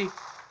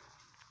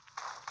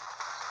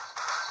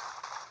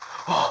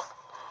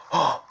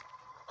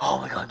 Oh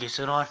my god, get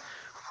sit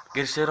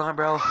on,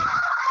 bro.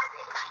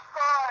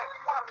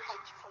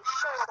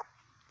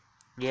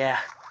 Yeah,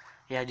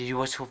 dude, you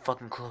were so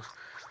fucking close.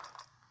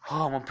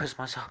 Oh, I'm gonna piss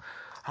myself.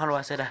 I don't know why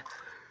I said that.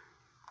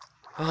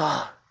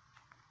 Oh,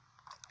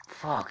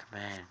 fuck,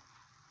 man.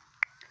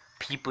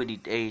 People these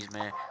days,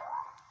 man.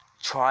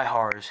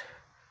 Tryhards.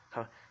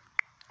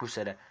 Who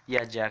said that?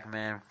 Yeah, Jack,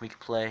 man. We can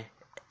play.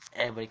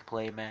 Everybody can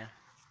play, man.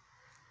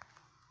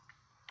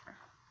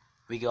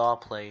 We can all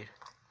play.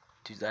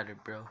 Do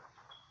that, bro.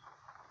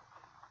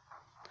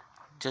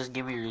 Just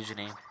give me your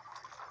username.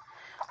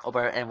 Oh,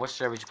 but and what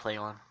servers you play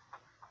on?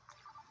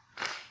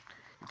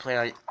 You play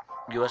on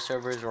US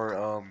servers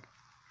or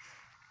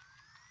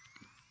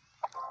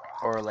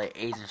like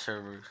Asian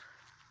servers?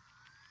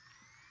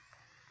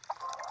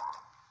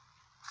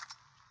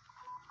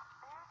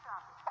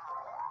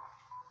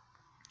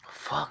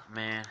 Fuck,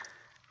 man.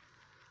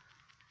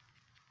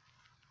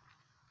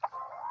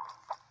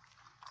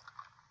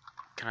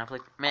 Can I play?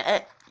 Man,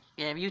 hey,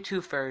 yeah, you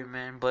too, furry,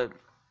 man. But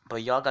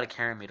y'all gotta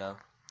carry me though.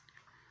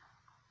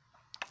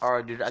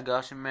 Alright, dude, I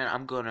got you, man.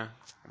 I'm gonna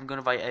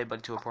invite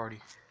everybody to a party.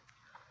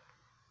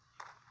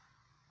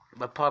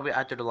 But probably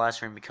after the live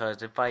stream,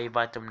 because if I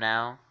invite them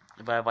now,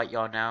 if I invite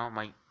y'all now,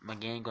 my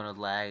game gonna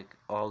lag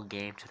all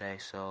game today.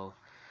 So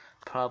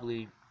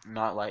probably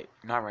not right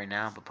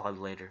now, but probably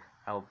later.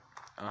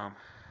 Um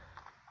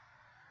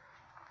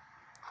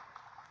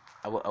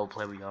I will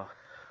play with y'all.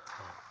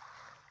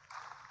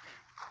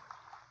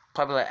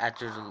 Probably like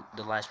after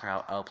the live stream,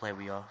 I'll play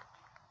with y'all.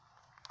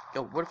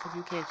 Yo, where the fuck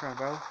you came from,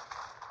 bro?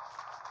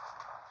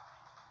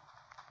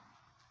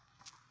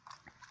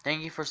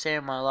 Thank you for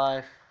saving my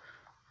life.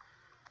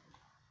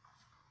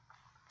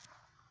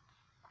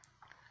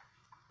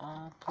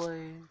 I'll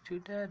play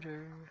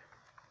together.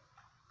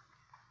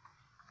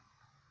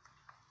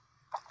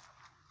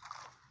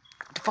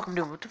 What the fuck I'm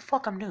doing? What the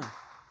fuck I'm doing?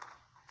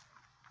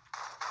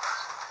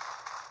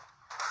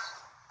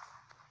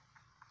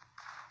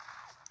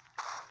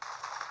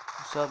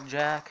 What's up,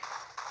 Jack?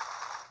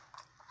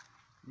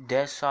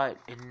 Dead side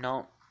and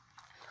no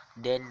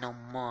dead no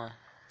more.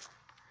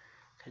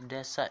 Cause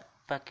dead side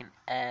fucking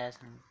ass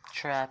and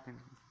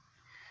trapping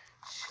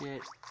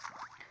shit.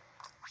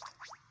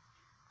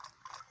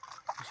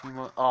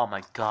 Oh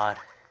my god.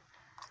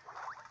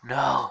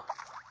 No.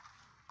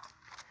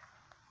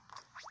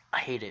 I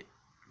hate it.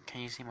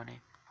 Can you see my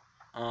name?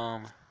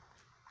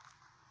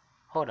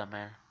 Hold on,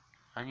 man.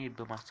 I need to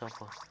build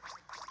myself up.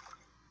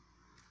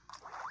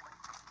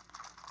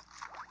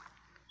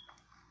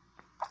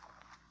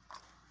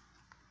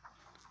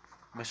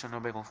 Make sure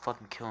nobody gonna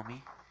fucking kill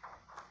me.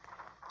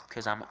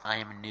 Cause I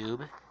am a noob.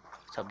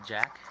 What's up,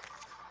 Jack?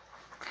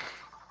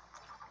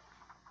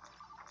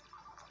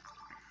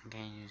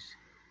 Can you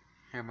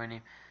hear my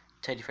name?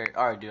 Teddy Fairy.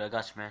 Alright, dude, I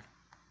got you, man.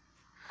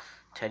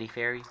 Teddy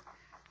Fairy.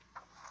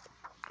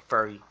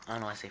 Furry. I don't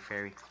know why I say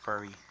fairy.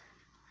 Furry.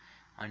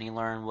 I need to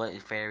learn what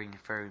fairy and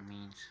furry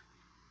means.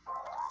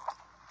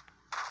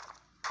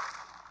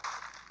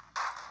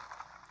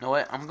 You know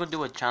what? I'm gonna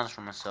do a challenge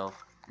for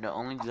myself. The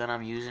only gun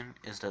I'm using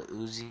is the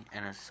Uzi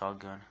and a assault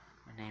gun.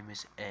 My name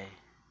is A.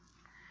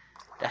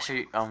 That's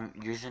your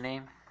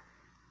username.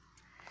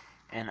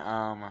 And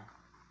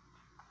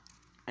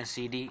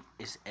CD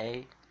is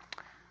A.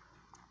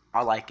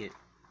 I like it.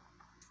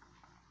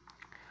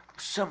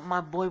 What's up,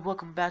 my boy?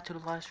 Welcome back to the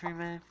live stream,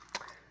 man.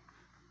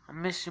 I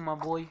miss you, my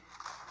boy.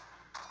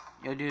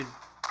 Yo, dude.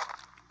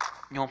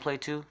 You wanna play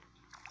too?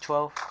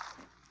 12?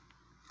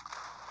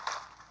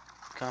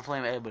 Can I play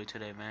with everybody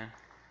today, man?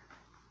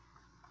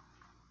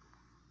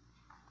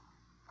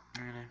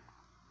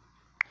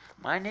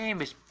 My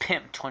name is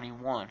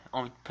Pimp21.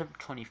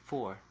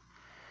 Pimp24.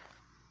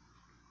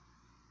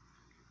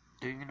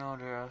 Do you know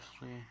they're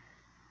actually...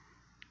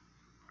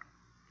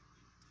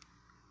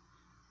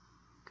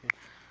 Okay.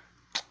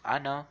 I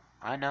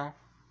know.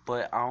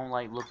 But I don't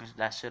like looking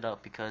that shit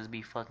up because it'd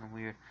be fucking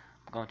weird.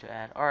 I'm going to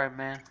add. Alright,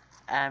 man.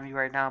 Add me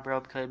right now,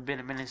 bro, because it's been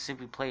a minute since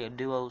we played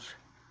duos.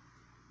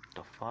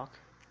 The fuck?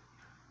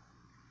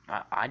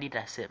 I need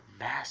that shit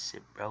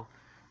massive, bro.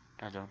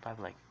 I'm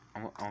probably like,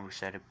 I'm gonna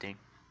reset everything.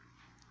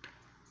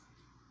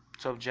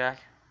 What's up,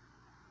 Jack?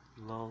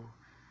 Low.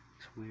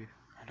 It's weird.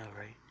 I know,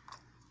 right?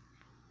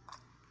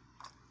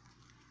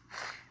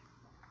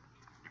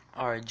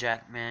 Alright,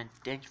 Jack, man.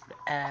 Thanks for the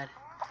ad.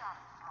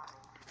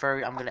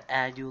 Furry, I'm gonna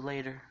add you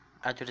later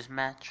after this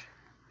match.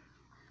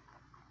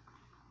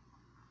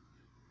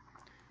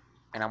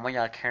 And I want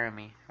y'all to carry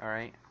me,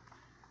 alright?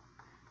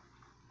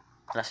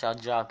 That's y'all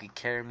job, you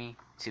carry me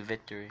to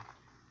victory.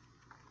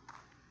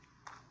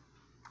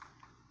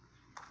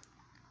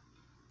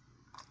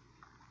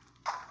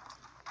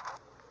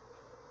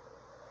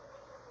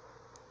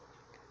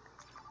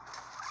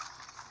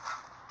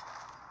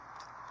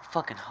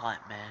 Fucking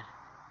hot, man.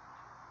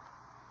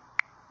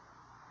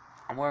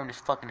 I'm wearing this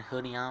fucking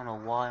hoodie, I don't know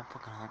why. I'm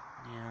fucking hot,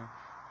 you know.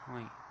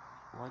 Wait,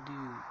 why do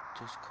you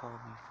just call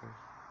me first?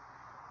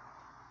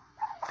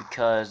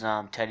 Because,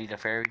 Teddy the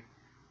Fairy.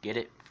 Get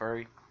it?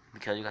 Furry?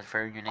 Because you got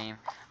furry in your name,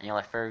 and you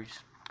like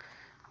furries.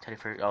 Teddy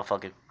Fairy. Oh,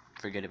 fuck it.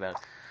 Forget about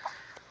it.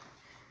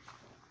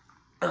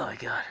 Oh my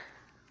god.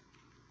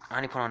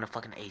 I need to put on the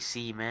fucking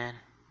AC, man.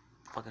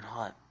 Fucking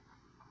hot.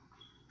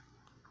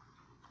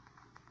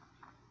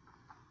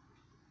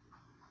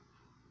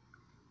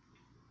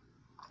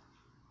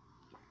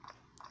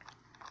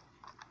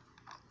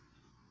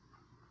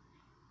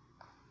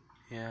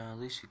 Yeah, at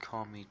least you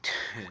call me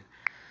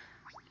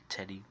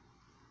Teddy.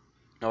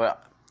 No,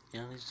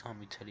 yeah, at least call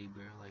me Teddy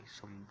Bear, like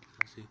some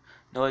guys do.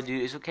 No,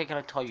 dude, it's okay. Can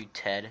I call you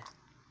Ted?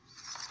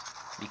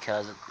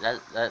 Because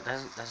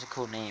that's a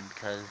cool name.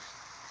 Because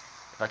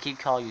if I keep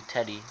calling you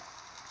Teddy,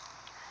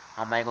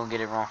 I might gonna get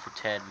it wrong for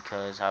Ted.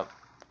 Because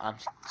I'm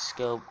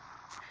still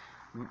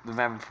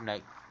remembering from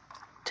that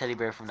teddy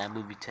bear from that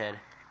movie Ted.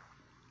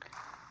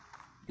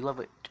 You love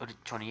it?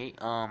 28?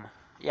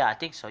 Yeah, I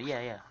think so.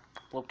 Yeah.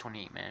 Love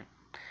 28, man.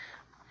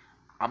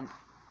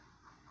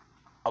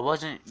 I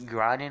wasn't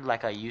grinding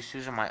like I used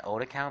to on my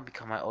old account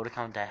because my old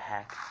account got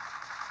hacked.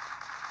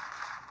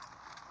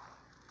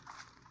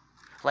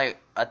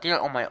 Like I think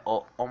on my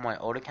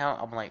old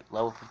account I'm like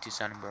level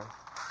 57, bro.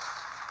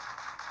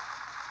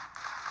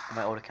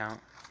 My old account.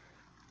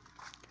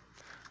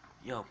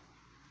 Yo,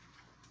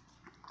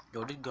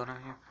 this gunner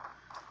here.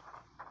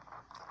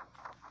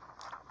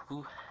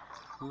 Who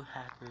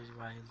hackers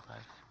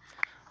wildlife?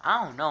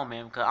 I don't know,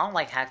 man, because I don't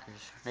like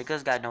hackers.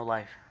 Niggas got no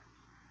life.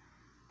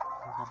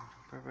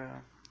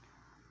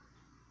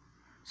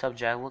 Sup,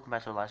 Jack? Welcome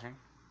back to the live stream.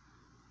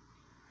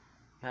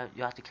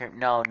 You have to carry.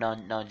 No,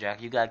 Jack.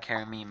 You gotta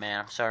carry me, man.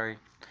 I'm sorry.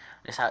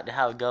 That's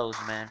how it goes,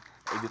 man.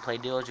 If you play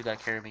deals, you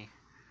gotta carry me.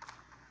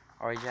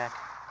 Alright, Jack.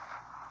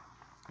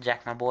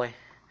 Jack, my boy.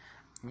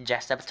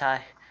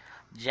 Jacksepticeye.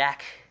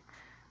 Jack,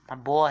 my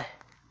boy.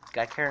 You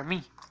gotta carry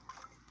me.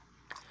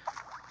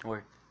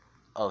 Where?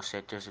 Oh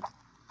shit, there's a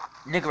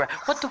nigga right.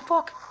 What the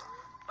fuck?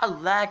 I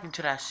lagged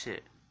into that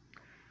shit.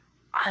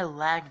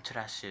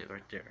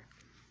 Right there.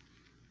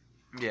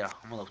 Yeah,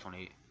 I'm a level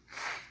 28.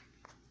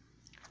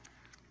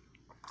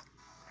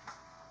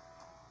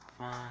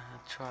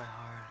 Try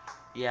hard.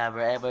 Yeah,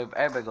 bro,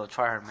 everybody go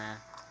try hard, man.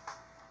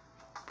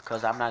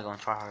 Because I'm not gonna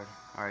try hard.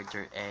 Alright,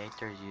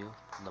 there's you.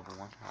 Level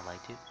 1. I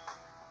like it.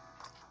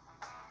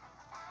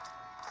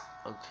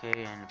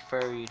 Okay, and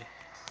Furry.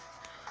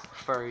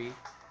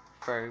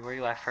 Where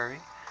you at, Furry?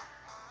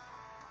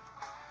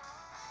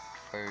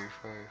 Furry.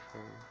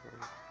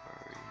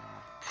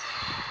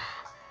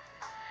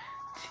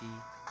 T.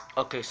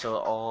 Okay, so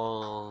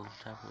all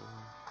type of.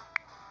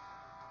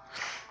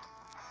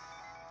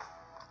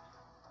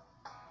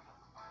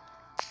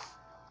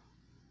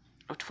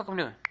 What the fuck I'm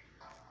doing?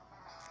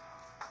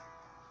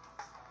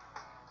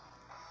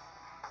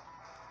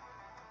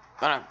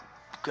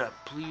 God,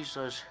 please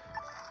just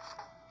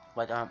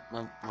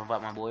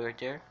invite my boy right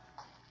there.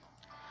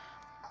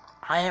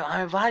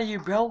 I'm inviting you,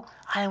 bro.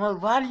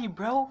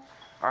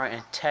 Alright,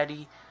 and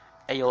Teddy.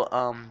 Hey, yo,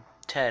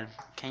 Ted,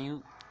 can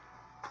you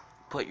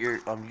put your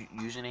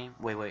username?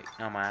 Wait,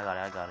 no mind,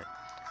 I got it.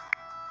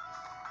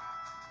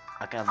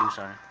 I can't do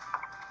something.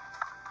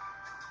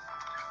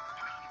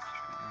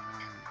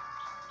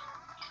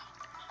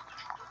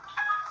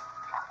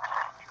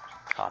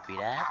 Copy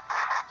that.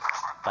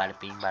 Bada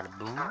bing, bada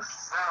boom.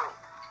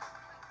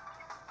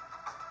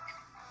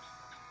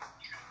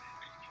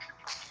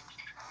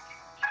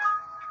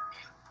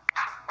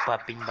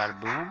 Bada bing, bada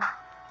boom.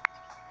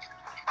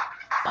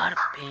 Bada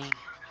bing,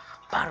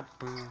 bada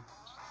boom.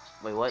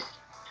 Wait, what?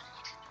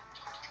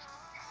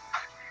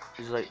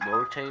 Is it like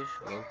lowercase,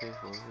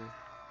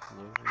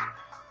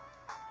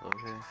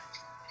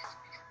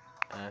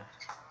 F,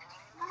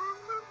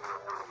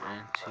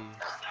 and T.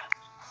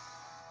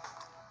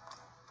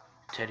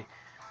 Teddy.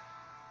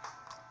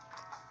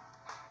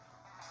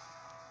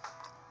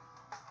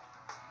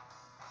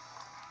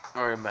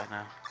 Alright, I'm back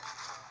now.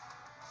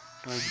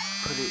 No, you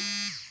put it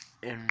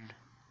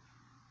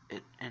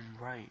in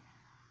right.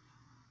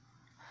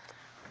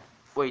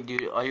 Wait,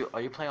 dude, are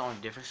you playing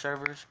on different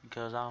servers?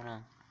 Because I don't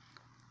know.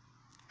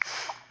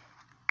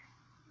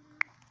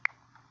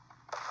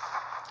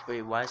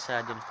 Wait, why say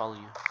I didn't follow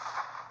you?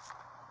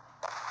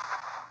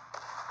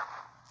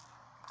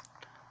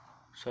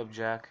 Sub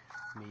Jack,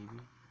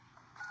 maybe.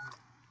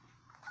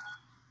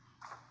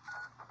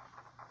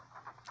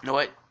 You know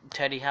what,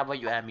 Teddy? How about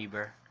you add me,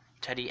 bro?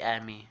 Teddy,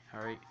 add me.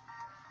 All right.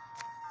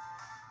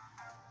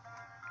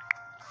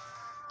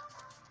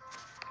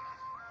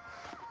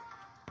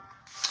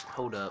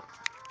 Hold up.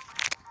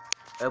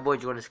 Hey, boy,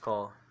 join this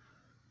call.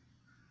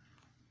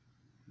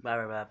 Blah.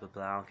 I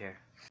don't care.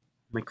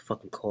 Make a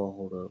fucking call.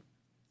 Hold up.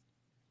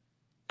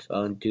 So I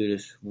don't do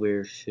this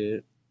weird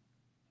shit.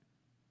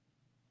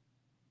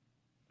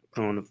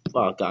 Put on the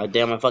fuck. God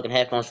damn, my fucking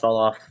headphones fall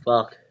off.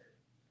 Fuck.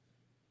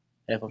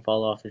 Headphones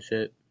fall off and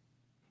shit.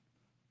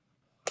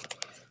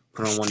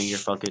 Put on one of your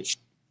fucking.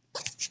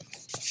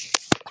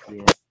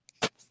 Yeah.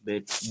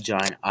 Big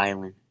giant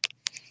island.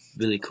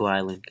 Really cool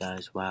island,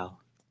 guys. Wow.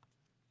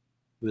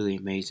 Really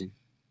amazing.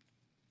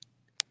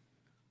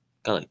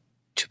 Got like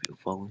 2 people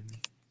following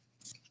me.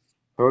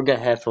 Whoever got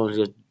headphones,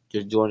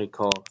 just join the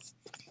call.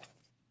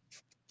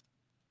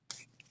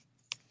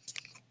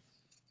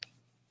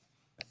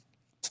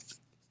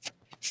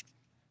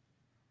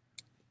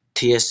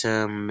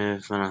 TSM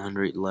if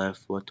 100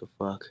 left. What the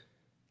fuck?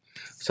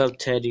 What's up,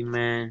 Teddy,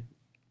 man?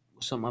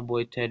 What's up, my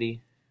boy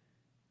Teddy?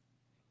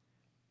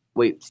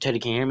 Wait, Teddy,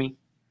 can you hear me?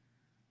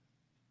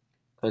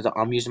 Cause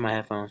I'm using my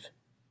headphones.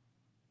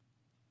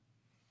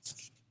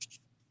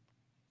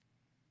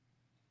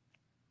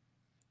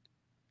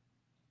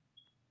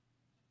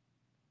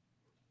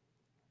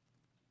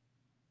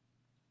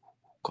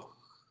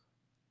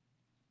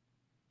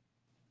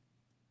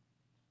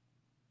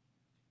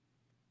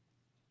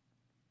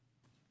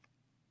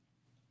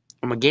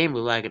 My game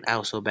was lagging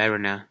out so bad right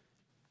now.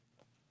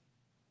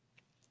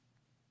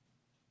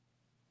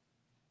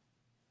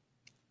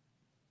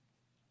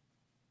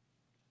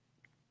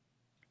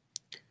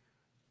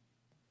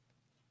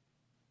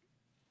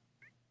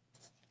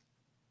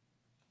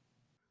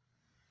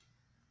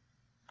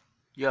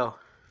 Yo.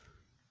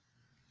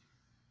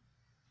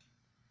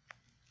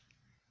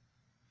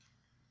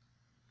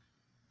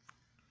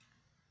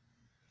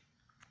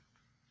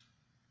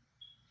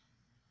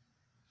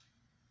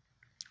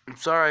 I'm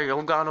sorry, I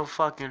don't got no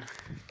fucking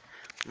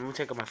Let me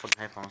take out my fucking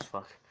headphones,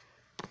 fuck.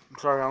 I'm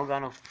sorry, I don't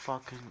got no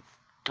fucking...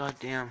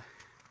 Goddamn.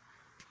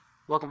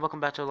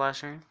 Welcome back to the live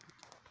stream.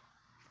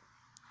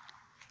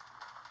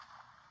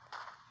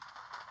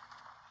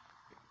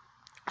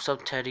 What's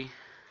up, Teddy?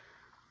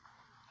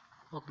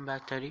 Welcome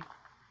back, Teddy.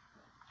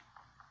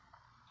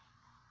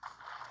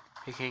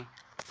 Hey, King.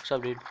 What's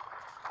up, dude?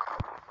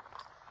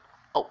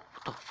 Oh,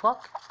 what the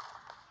fuck?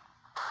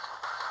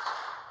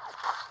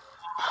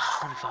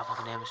 25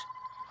 fucking damage.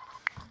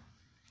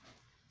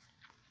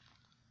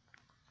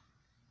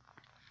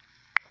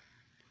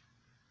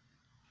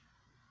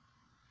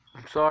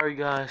 I'm sorry,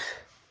 guys.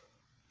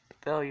 I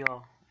feel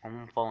y'all.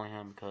 I'm following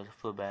him because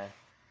I feel bad.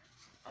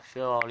 I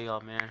feel all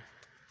y'all, man.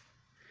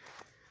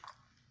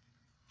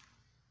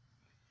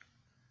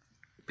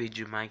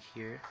 BG Mike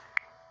here.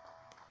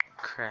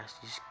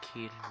 Crasty's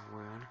kid in the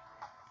world.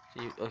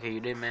 Okay, you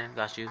did, man.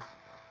 Got you.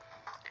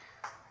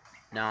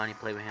 Now I need to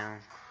play with him.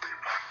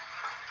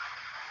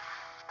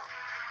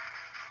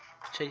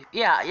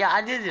 Yeah,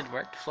 I did it.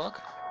 What the fuck?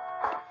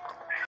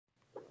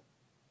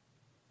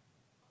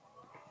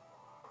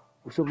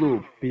 What's up,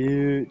 little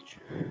bitch?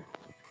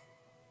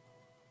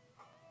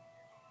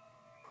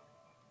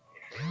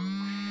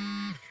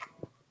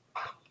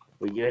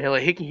 Wait, yeah,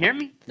 he can hear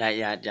me? Nah,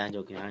 yeah, I'm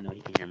joking. I know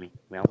he can hear me.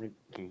 Wait, I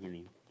can't hear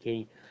me.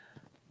 I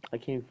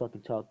can't even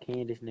fucking talk.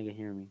 Can't this nigga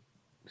hear me?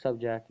 What's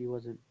up, Jack? He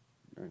wasn't.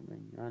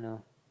 I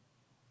know.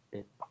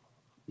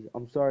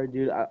 I'm sorry,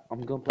 dude.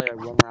 I'm gonna play a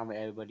run around with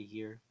everybody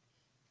here.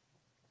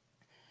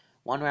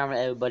 One round with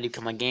everybody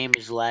because my game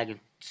is lagging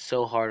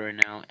so hard right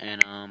now.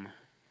 And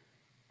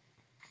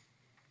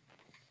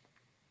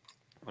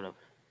what up?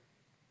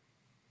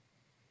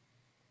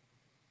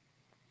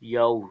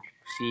 Yo,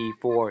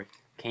 C4,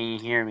 can you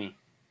hear me?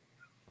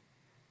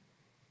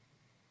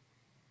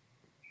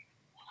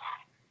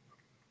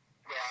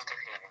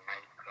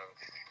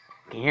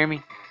 Can you hear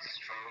me?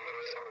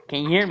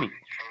 Can you hear me?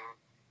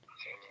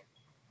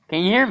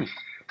 Can you hear me?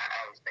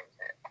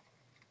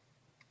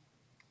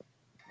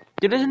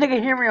 Dude, does this nigga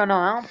hear me or no?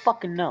 I don't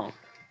fucking know.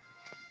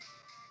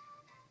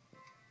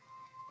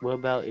 What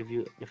about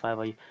if I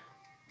like?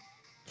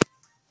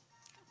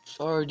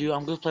 Sorry, dude.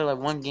 I'm gonna play like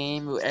one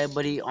game with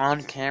everybody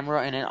on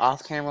camera, and then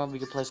off camera we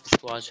can play some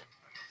squads.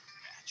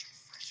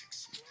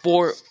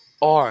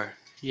 4R.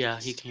 Yeah,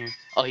 he can hear.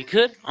 Oh, he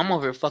could? I'm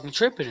over here fucking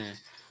tripping then.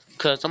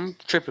 Cause I'm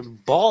tripping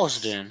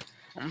balls then.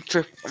 I'm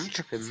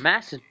tripping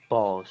massive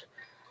balls.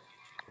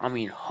 I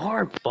mean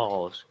hard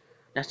balls.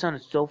 That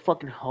sounded so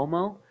fucking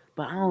homo,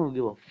 but I don't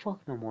give a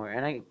fuck no more.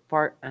 And I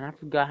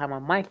forgot how my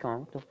mic on.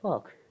 What the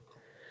fuck?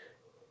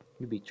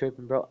 You be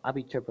tripping, bro? I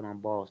be tripping on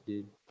balls,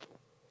 dude.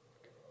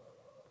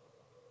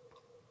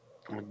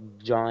 A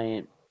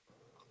giant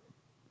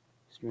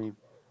stream.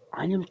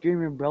 I am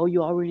streaming, bro.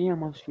 You already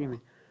know I'm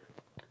streaming.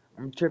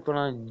 I'm tripping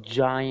on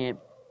giant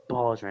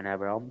balls right now,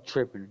 bro. I'm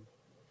tripping.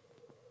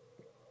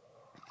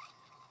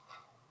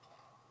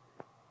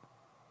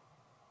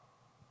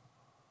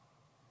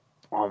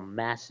 On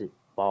massive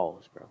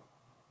balls, bro.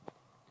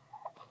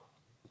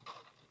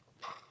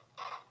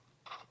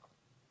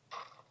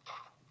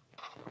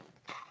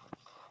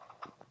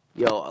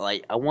 Yo,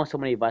 like, I want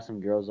somebody to invite some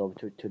girls over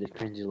to this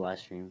cringy live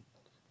stream.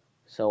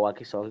 So I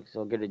can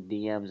get the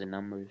DMs and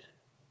numbers.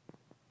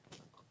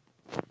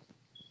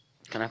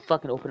 Can I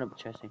fucking open up a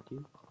chest, thank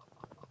you?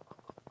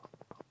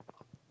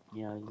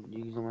 Yeah,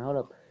 you use my hold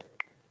up.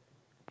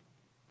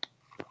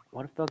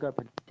 Why the fuck I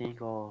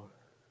think all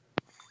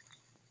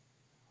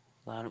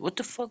loud? What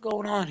the fuck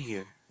going on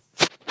here?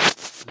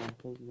 I'm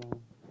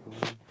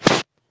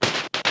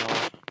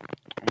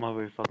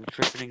over here fucking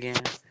tripping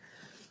again.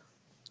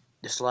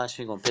 This last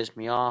thing gonna piss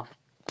me off.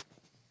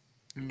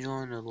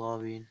 Join the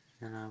lobby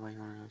and I might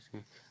want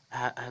to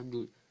I have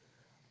to.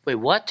 Wait,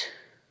 what?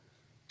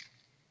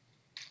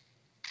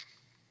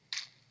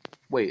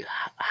 Wait,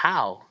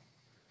 how?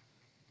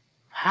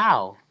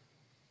 How?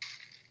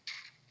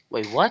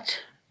 Wait, what?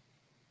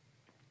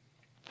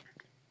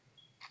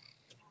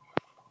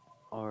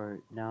 Or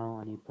now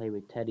I need to play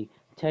with Teddy.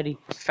 Teddy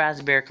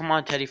Fazbear, come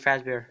on, Teddy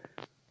Fazbear.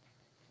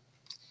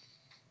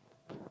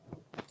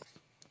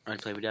 I need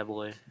to play with that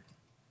boy.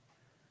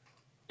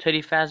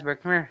 Teddy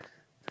Fazbear, come here.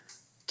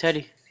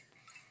 Teddy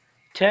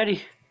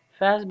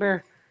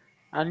Fazbear,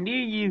 I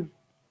need you.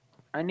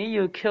 I need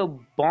you to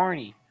kill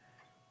Barney.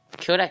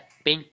 Kill that pink